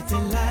ain't felt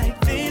it like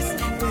this,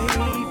 baby.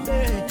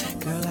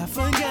 Girl, I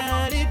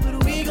forgot it,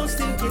 but we gon'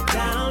 still get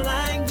down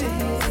like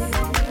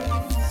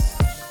this.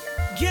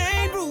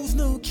 Game rules,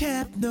 no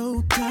cap,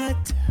 no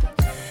cut.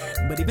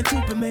 But even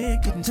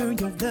Superman couldn't turn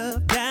your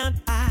love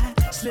down. I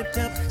slipped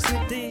up,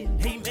 slipped in.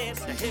 Hey man,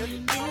 what the hell you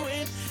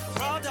doing?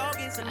 Raw dog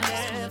is a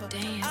never.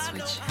 Dance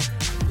with you.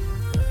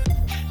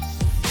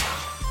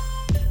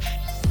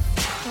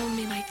 Hold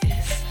me like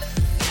this.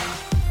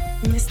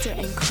 Mr.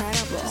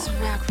 Incredible.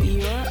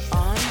 You're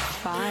on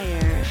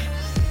fire.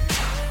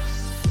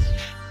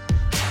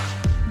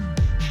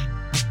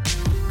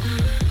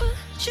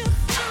 Put your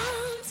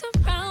arms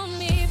around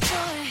me,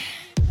 boy.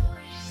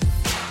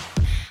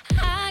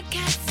 I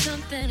got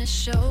something to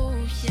show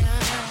ya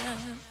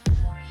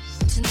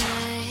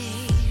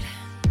tonight.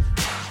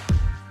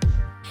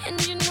 And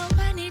you know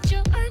I need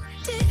your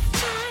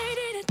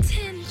undivided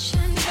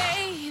attention,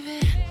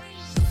 baby.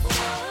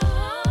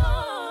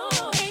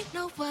 Whoa. Ain't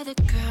no other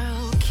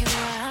girl can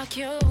rock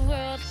your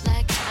world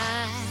like I.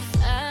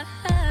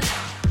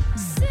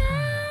 So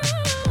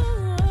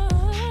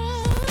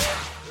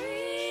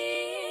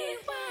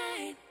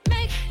rewind,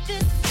 make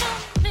this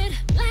moment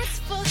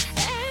last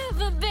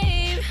forever,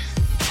 babe.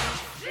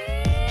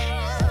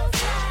 Feels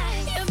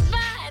like your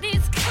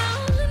body's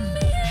calling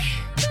me,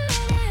 but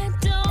I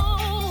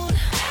don't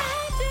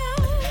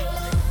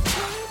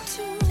want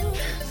to.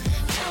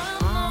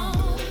 I'm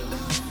on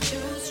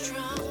too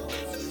strong.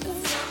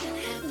 Something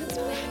happens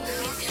when we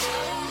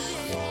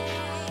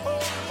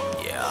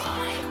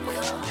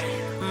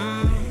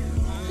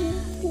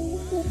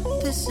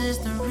This is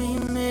the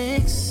remix,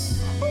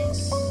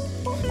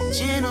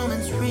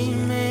 Gentleman's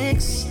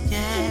remix,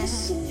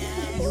 yes.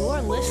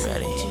 You're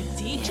listening to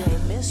DJ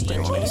Mr.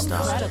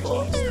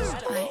 Incredible.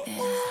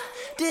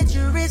 Did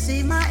you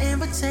receive my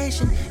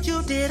invitation?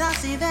 You did, I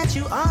see that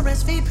you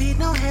RSVP'd,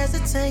 no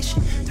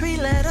hesitation. 3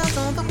 letters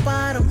on the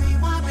bottom,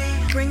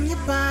 bring your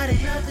body.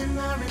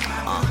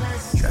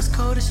 Dress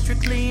code is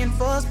strictly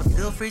enforced, but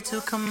feel free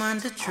to come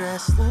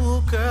underdressed.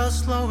 Ooh, girl,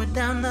 slow it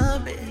down a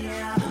bit.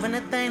 Moving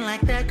a thing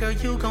like that, girl,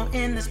 you gon'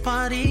 end this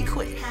party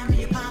quick.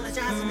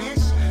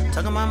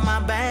 Talking about my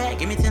bag,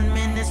 give me 10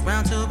 minutes,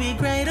 round 2 be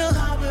greater.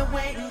 I'll be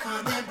waiting,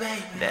 come here,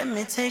 baby. Let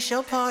me taste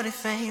your party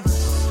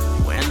favors.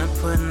 When I'm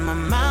putting my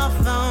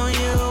mouth on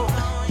you,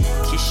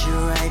 kiss you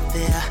right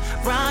there,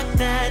 rock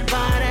that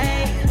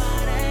body.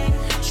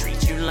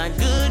 Treat you like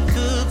good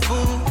cooked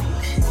food.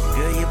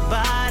 Girl, your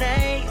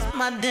body's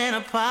my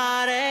dinner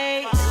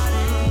party.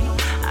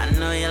 I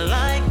know you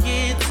like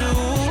it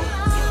too.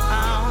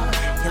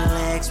 Your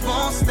legs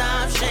won't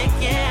stop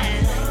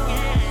shaking.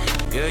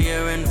 Girl,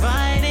 you're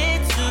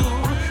invited to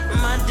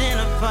my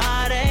dinner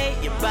party.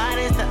 Your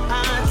body's the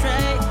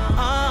entree.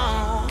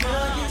 Oh,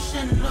 girl, you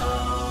should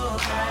know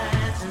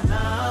that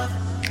love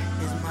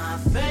is my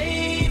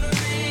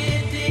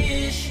favorite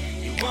dish.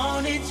 You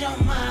want it, your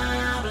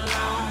mind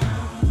belong.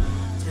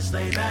 Just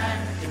lay back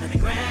and let me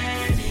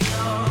grant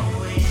your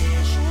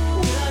wish.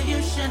 Girl, you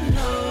should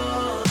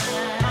know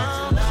that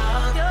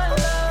love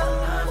is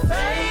my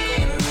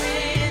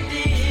favorite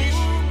dish.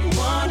 You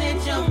want it,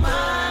 your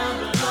mind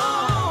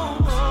belong.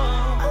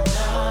 I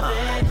love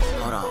it.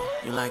 Hold on,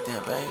 you like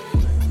that, baby?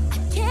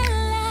 Can't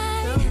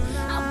lie,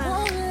 I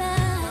won't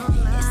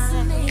lie. It's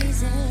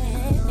amazing.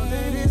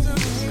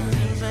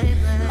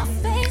 My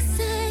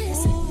faces,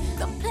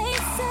 the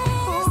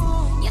places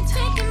you're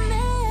taking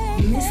me.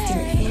 Mr.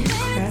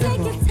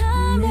 Incredible.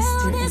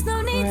 Mr. There's no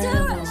need to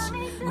rush.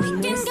 We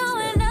can go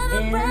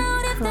another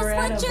round if that's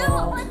what you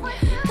want.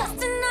 'Cause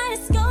tonight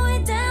it's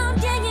going down.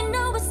 Yeah, you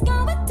know it's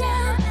going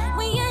down.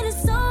 We in a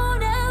zone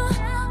now.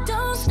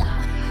 Don't stop.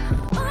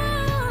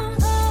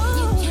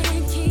 You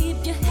can't keep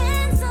your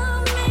hands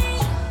on me.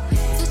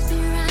 Touch me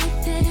right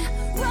there.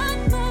 Rock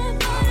my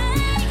body.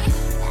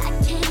 I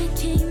can't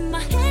keep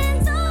my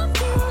hands on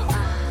you.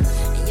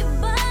 Your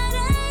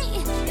body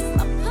is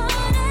my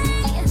party.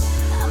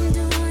 I'm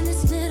doing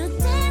this little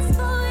dance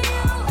for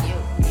you.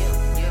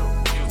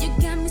 You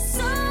got me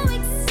so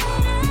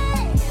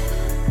excited.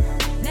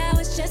 Now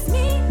it's just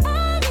me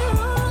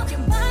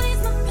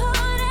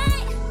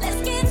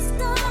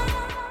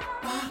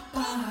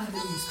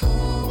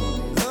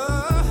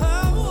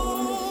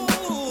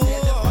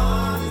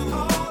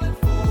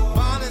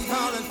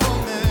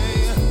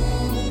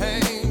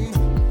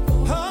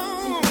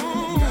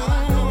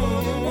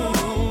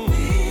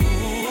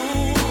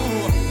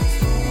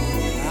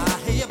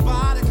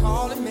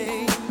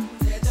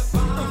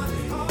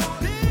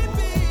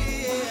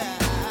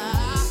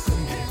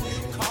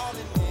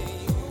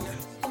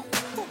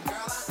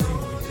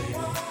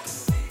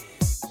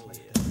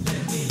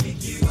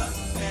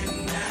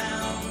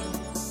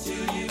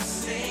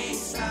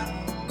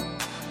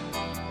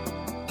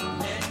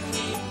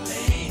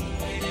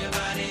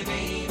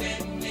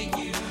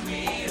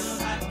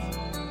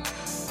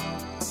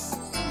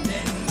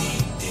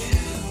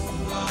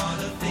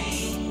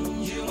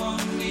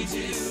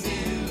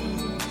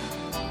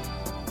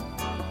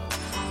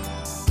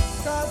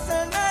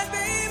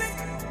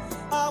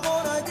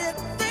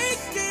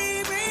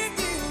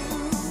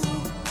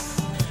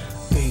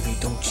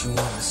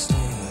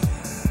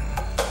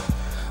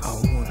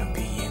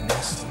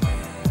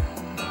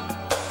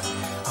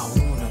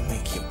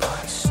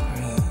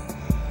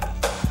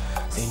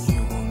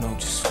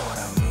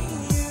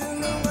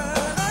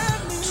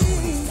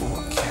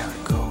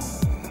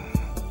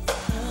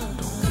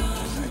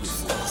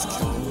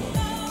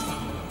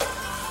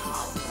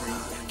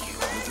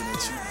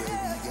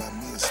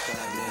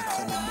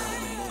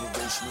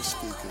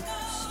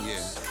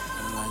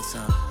Lights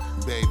out.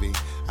 Baby,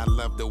 I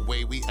love the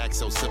way we act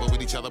so civil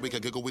with each other. We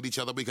can giggle with each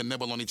other. We can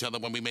nibble on each other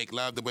when we make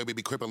love. The way we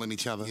be crippling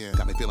each other. Yeah.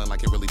 Got me feeling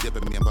like it really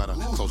dipping me in butter.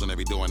 Closing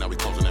every door, now we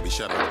closing every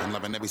shutter. I'm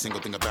loving every single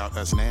thing about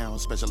us now.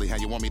 Especially how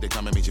you want me to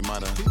come and meet your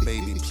mother.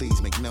 Baby,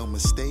 please make no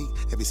mistake.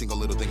 Every single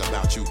little thing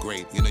about you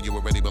great. You know you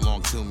already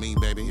belong to me,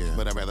 baby. Yeah.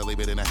 But I'd rather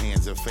leave it in the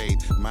hands of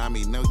fate.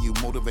 Mommy, know you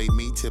motivate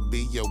me to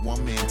be your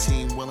one-man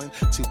team, willing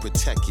to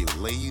protect you,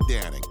 lay you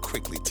down, and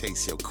quickly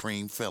taste your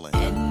cream filling.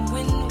 And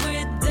when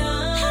we're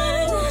done,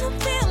 I wanna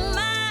feel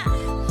my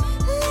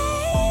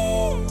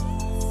legs.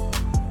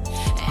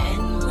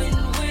 And when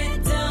we're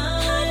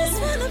done, I just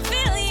wanna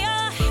feel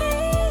your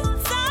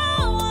hands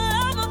all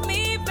over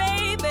me,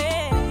 baby.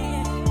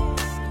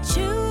 But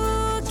you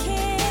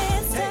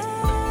can't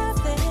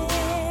stop it.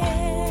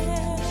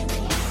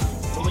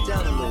 Slow it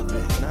down a little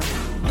bit, nah?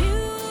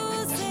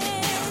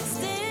 Music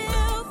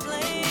still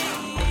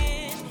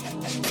playing.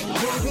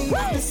 Baby,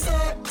 the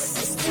sex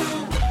is too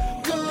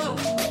good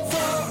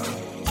for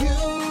you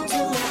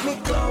to let me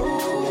go.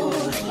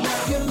 Now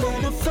you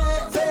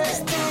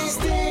manifest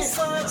these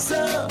thoughts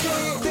up,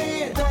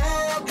 then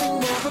that can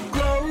never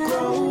grow.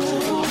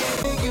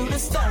 Giving you the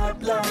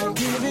stoplight,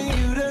 giving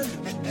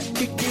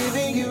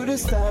you the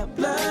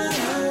stoplight.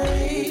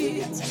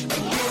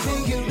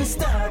 Giving you the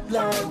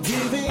stoplight,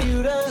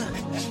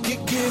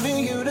 giving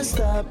you the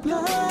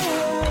stoplight.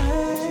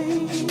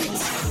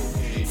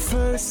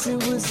 First it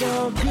was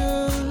all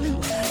good,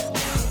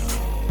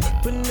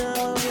 but now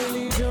I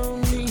really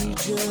don't need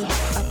you.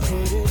 I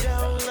put it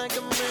out like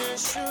a man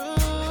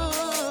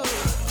should,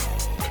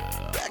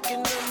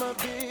 backing up my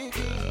big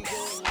ego.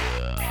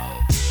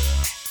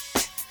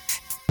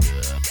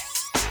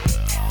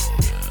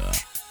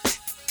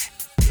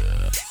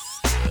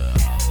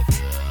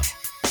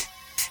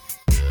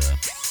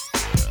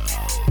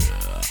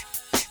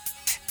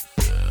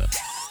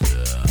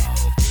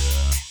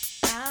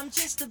 I'm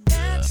just a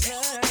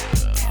bachelor.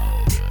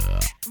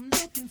 I'm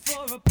looking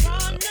for a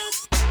partner,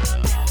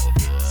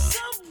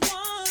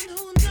 someone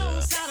who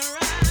knows how to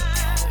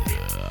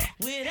ride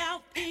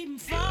without even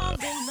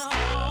falling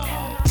off.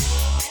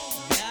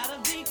 Gotta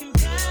be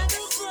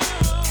compatible,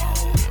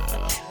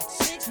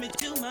 takes me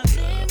to my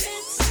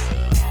limits.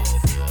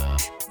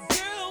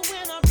 Girl,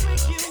 when I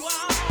break you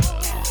off,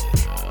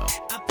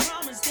 I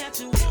promise that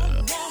you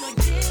won't wanna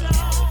get off.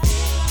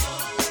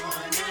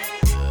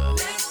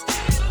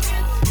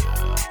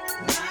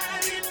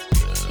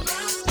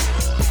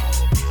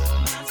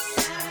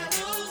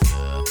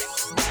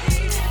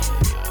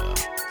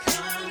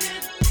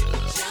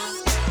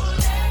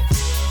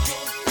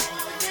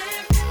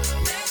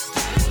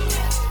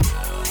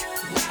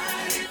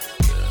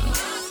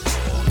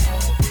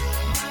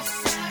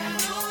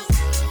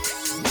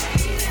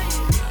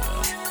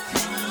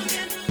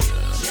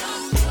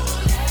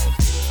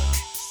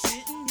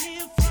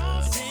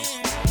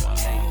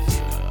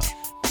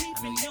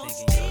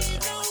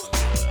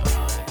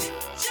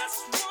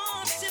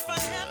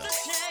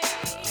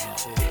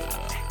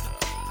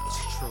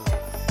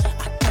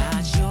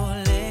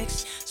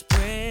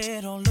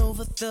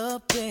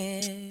 The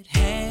bed,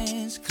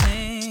 hands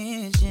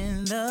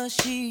clenching the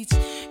sheets,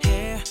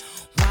 hair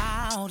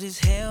wild as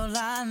hell.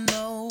 I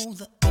know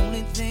the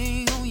only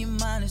thing on your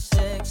mind is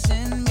sex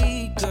and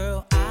me,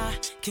 girl. I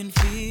can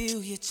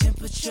feel your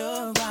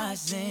temperature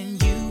rising.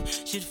 You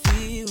should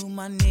feel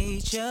my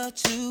nature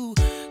too.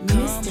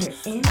 Mr.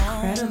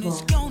 Incredible.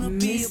 It's gonna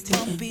be Mr.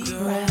 a bumpy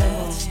Incredible.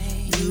 ride.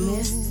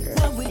 Mr.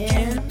 What we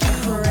can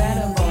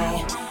Incredible.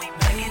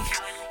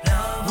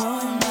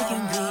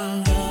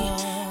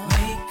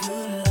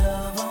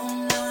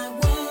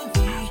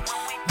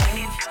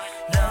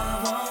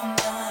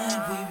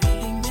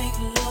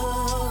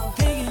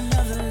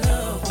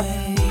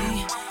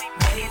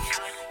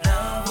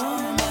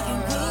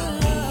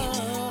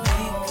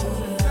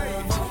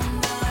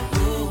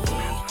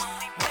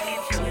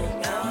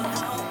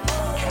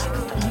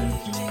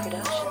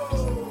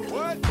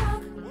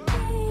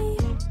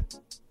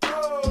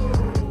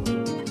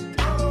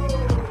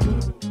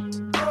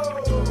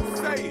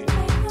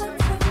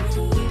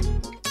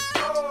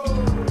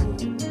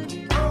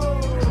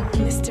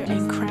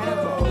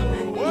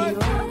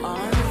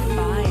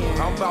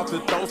 To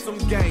throw some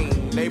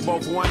game, they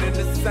both one and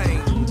the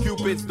same.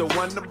 Cupid's the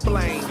one to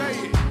blame.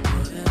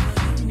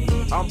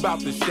 I'm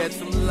about to shed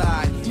some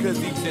light, cause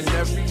each and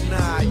every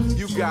night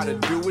you gotta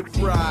do it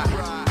right.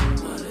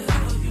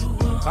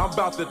 I'm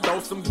about to throw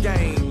some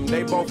game,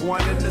 they both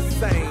one and the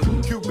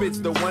same.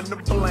 Cupid's the one to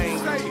blame.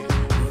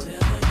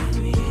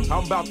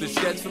 I'm about to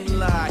shed some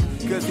light,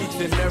 cause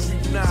each and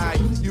every night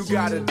you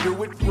gotta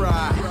do it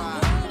right.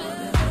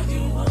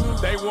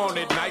 They want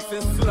it nice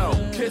and slow.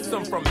 Kiss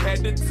them from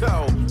head to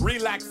toe.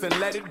 Relax and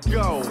let it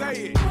go.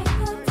 Say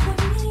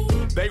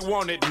it. They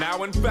want it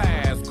now and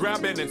fast.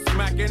 Grabbing and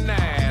smacking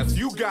ass.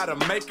 You gotta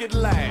make it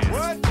last.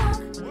 What?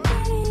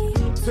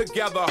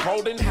 Together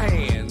holding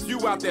hands.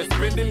 You out there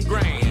spending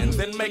grands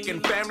and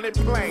making family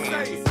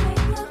plans.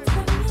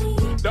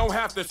 Don't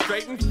have to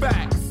straighten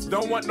facts.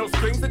 Don't want no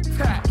strings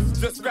attached.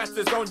 Just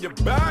scratches on your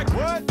back.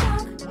 What?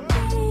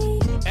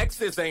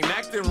 Exes ain't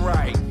acting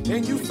right, and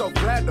so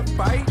glad to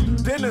fight.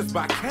 Dinners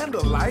by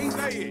candlelight.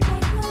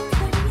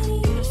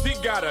 She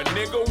got a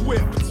nigga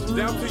whipped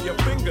down to your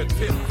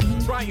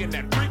fingertips, trying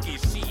that freaky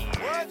shit.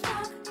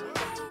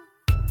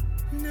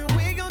 Now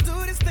we gon'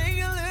 do this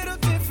thing a little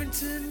different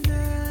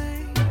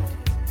tonight.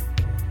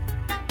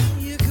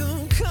 You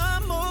gon'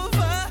 come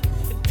over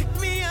and pick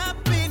me up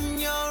in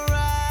your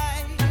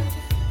ride.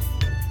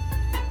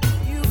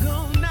 You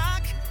gon'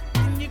 knock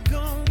and you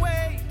gon'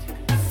 wait.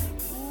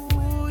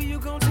 Ooh, you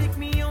gon' take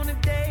me on a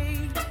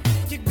date.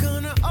 You're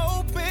gonna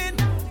open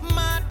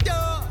my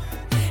door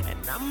and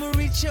I'ma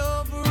reach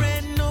over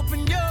and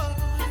open yours.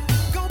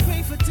 Gon'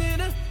 pay for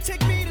dinner,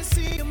 take me to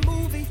see a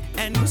movie,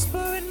 and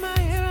whisper in my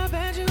ear, I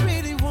bet you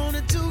really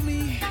wanna do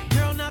me.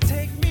 Girl, now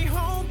take me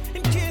home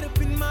and get up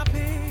in my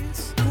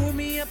pants. Pour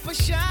me up a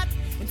shot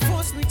and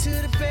force me to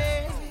the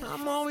bed.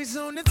 I'm always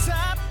on the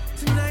top,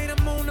 tonight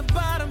I'm on the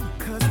bottom.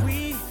 Cause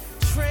we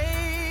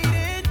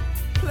traded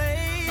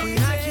places. When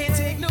I can't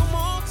take no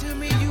more, tell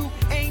me you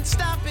ain't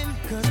stopping.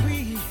 Cause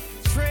we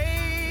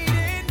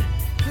traded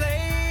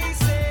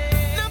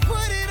places. Now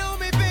put it on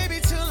me, baby,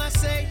 till I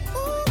say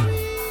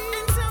ooh-wee.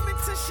 And tell me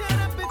to shut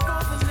up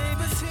before the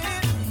neighbors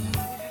hear.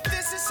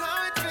 This is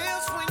how it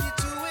feels when you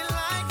do it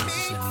like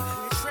me.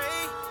 We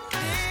traded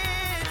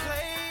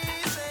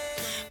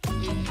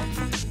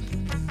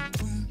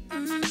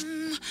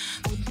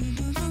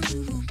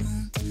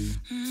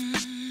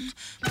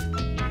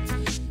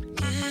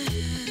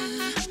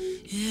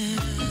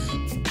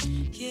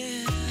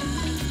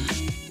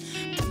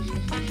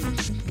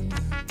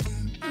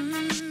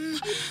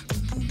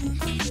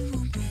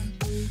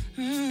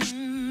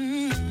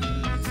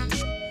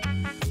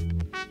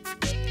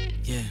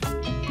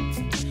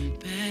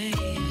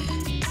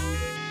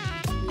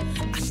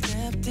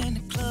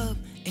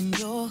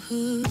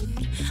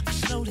hood. I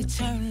slowly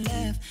turned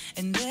left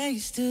and there you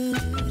stood.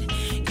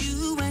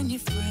 You and your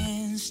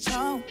friends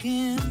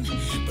talking,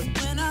 but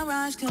when our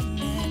eyes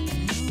connect, I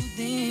knew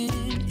then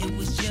it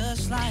was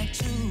just like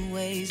two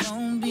ways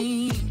on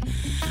beam.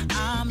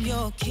 I'm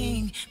your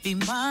king, be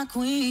my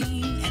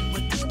queen. And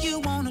what do you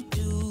wanna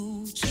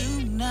do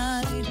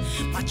tonight?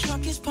 My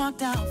truck is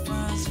parked out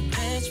front, so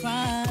let's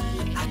ride.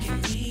 I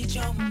can read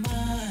your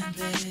mind,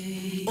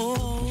 babe.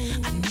 Oh,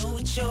 I know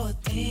what you're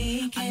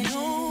thinking. I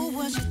know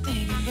what you're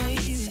thinking,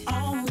 baby. It's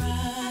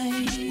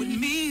alright with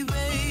me,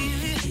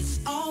 baby. It's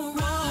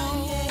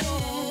alright,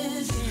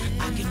 yes.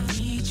 I can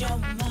read your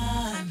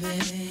mind,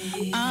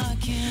 baby. I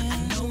can. I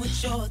know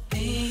what you're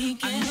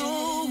thinking. I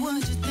know what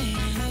you're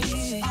thinking, baby.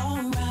 It's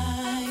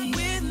alright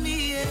with me,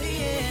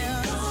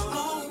 yeah. It's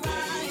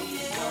alright,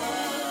 yeah.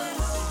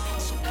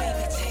 So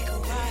baby, take a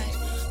ride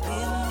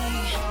with me,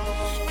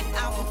 and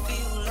I will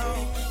feel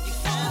all your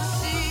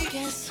fantasy.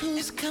 Guess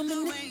who's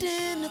coming to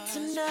dinner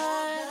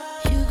tonight?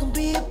 You gon'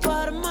 be a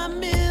part of my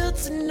meal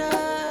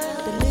tonight.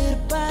 The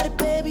little body,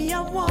 baby,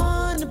 I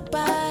wanna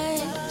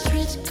bite.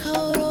 Trench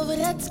coat over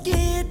that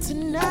skin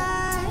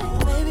tonight.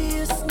 Baby,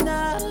 it's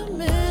not a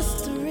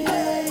mystery.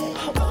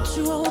 I want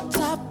you on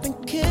top and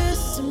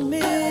kissing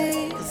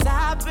me. Cause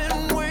I've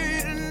been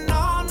waiting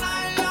all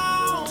night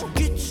long to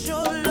get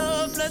your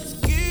love, let's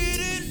get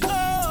it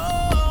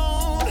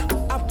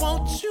on. I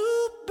want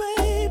you,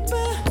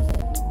 baby.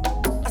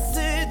 I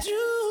said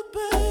you,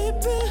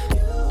 baby.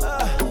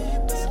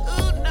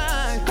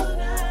 Tonight.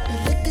 The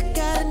liquor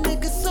got a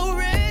nigga so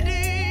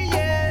ready,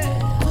 yeah.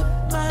 Put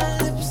my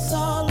lips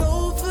all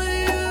over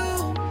you.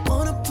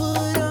 Wanna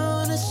put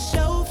on a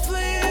show for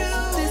you.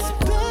 This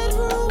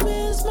bedroom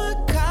is my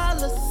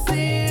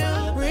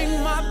coliseum. Ring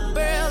my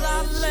bell,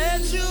 I'll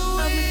let you in.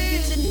 I'ma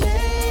get you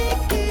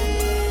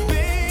naked,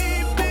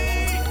 baby.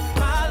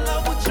 My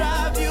love will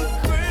drive you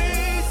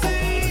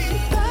crazy.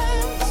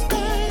 Fast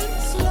and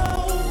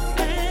slow,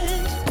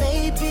 and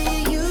baby,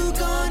 you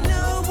gon'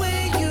 know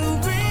when you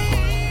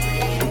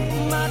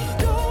ring my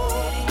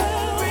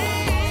doorbell.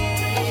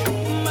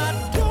 Ring my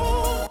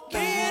door.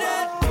 Get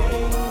that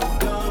ding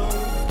dong.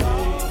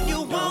 You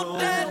want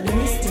that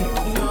Mr.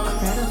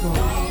 Incredible.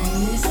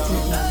 Mr.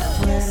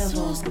 Guess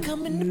who's Incredible.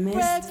 coming to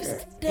breakfast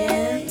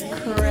today?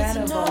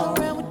 Dancing all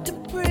around with the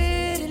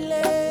pretty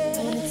legs.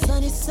 When it's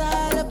sunny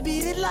side, I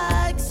beat it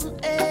like some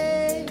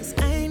eggs.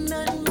 Ain't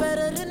nothing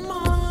better than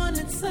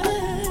morning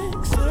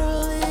sex.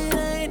 Girl, it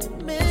ain't a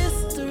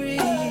mystery.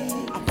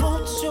 I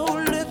want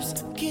your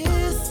lips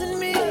kissing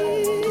me.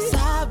 Cause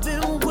I've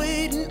been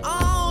waiting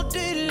all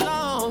day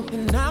long.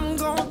 And I'm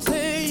gonna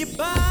tear your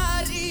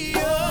body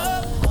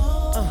up.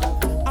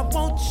 I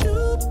want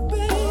you,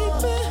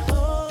 baby.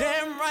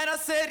 Damn right, I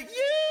said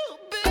you,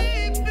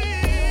 baby.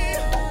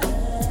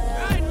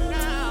 Right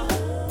now,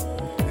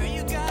 girl,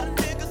 you got a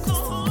nigga so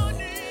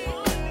horny.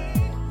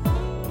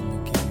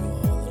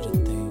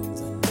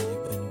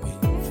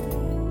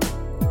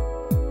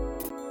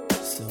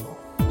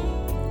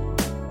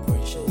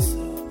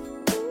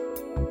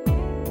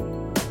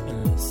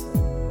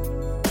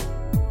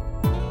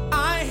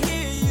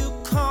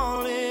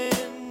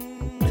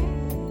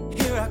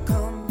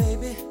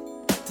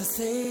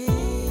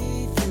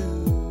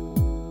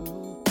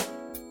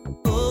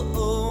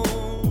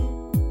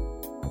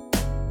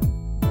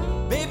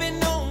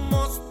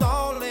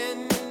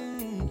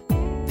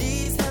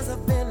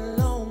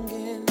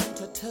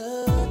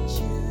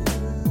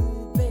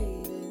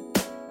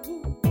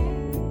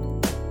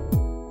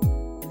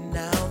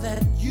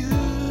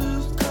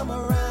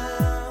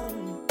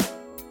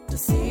 to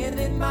seeing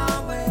it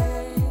my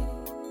way.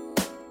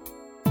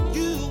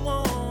 You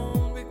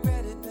won't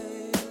regret it,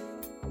 babe,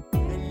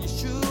 and you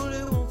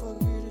surely won't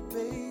forget it,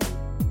 babe.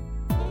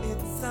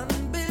 It's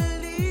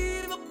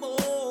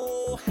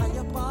unbelievable how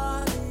your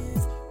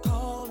body's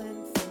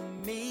calling for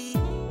me.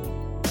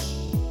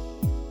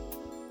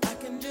 I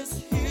can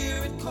just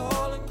hear it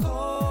calling,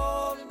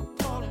 calling,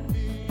 calling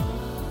me.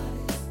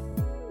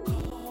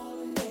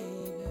 Calling,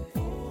 baby,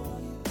 for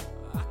you.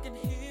 I can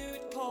hear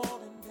it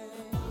calling,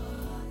 baby.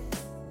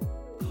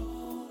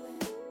 Calling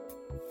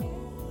for you.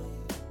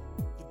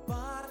 Your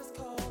body's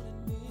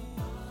calling me.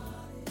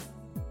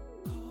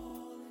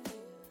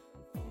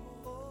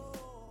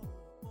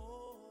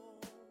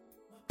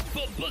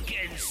 For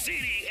booking,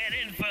 CD, and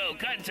info,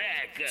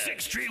 contact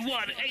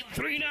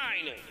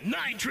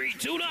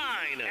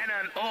 631-839-9329 and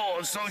on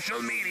all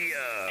social media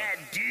at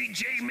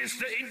DJ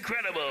Mr.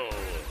 Incredible.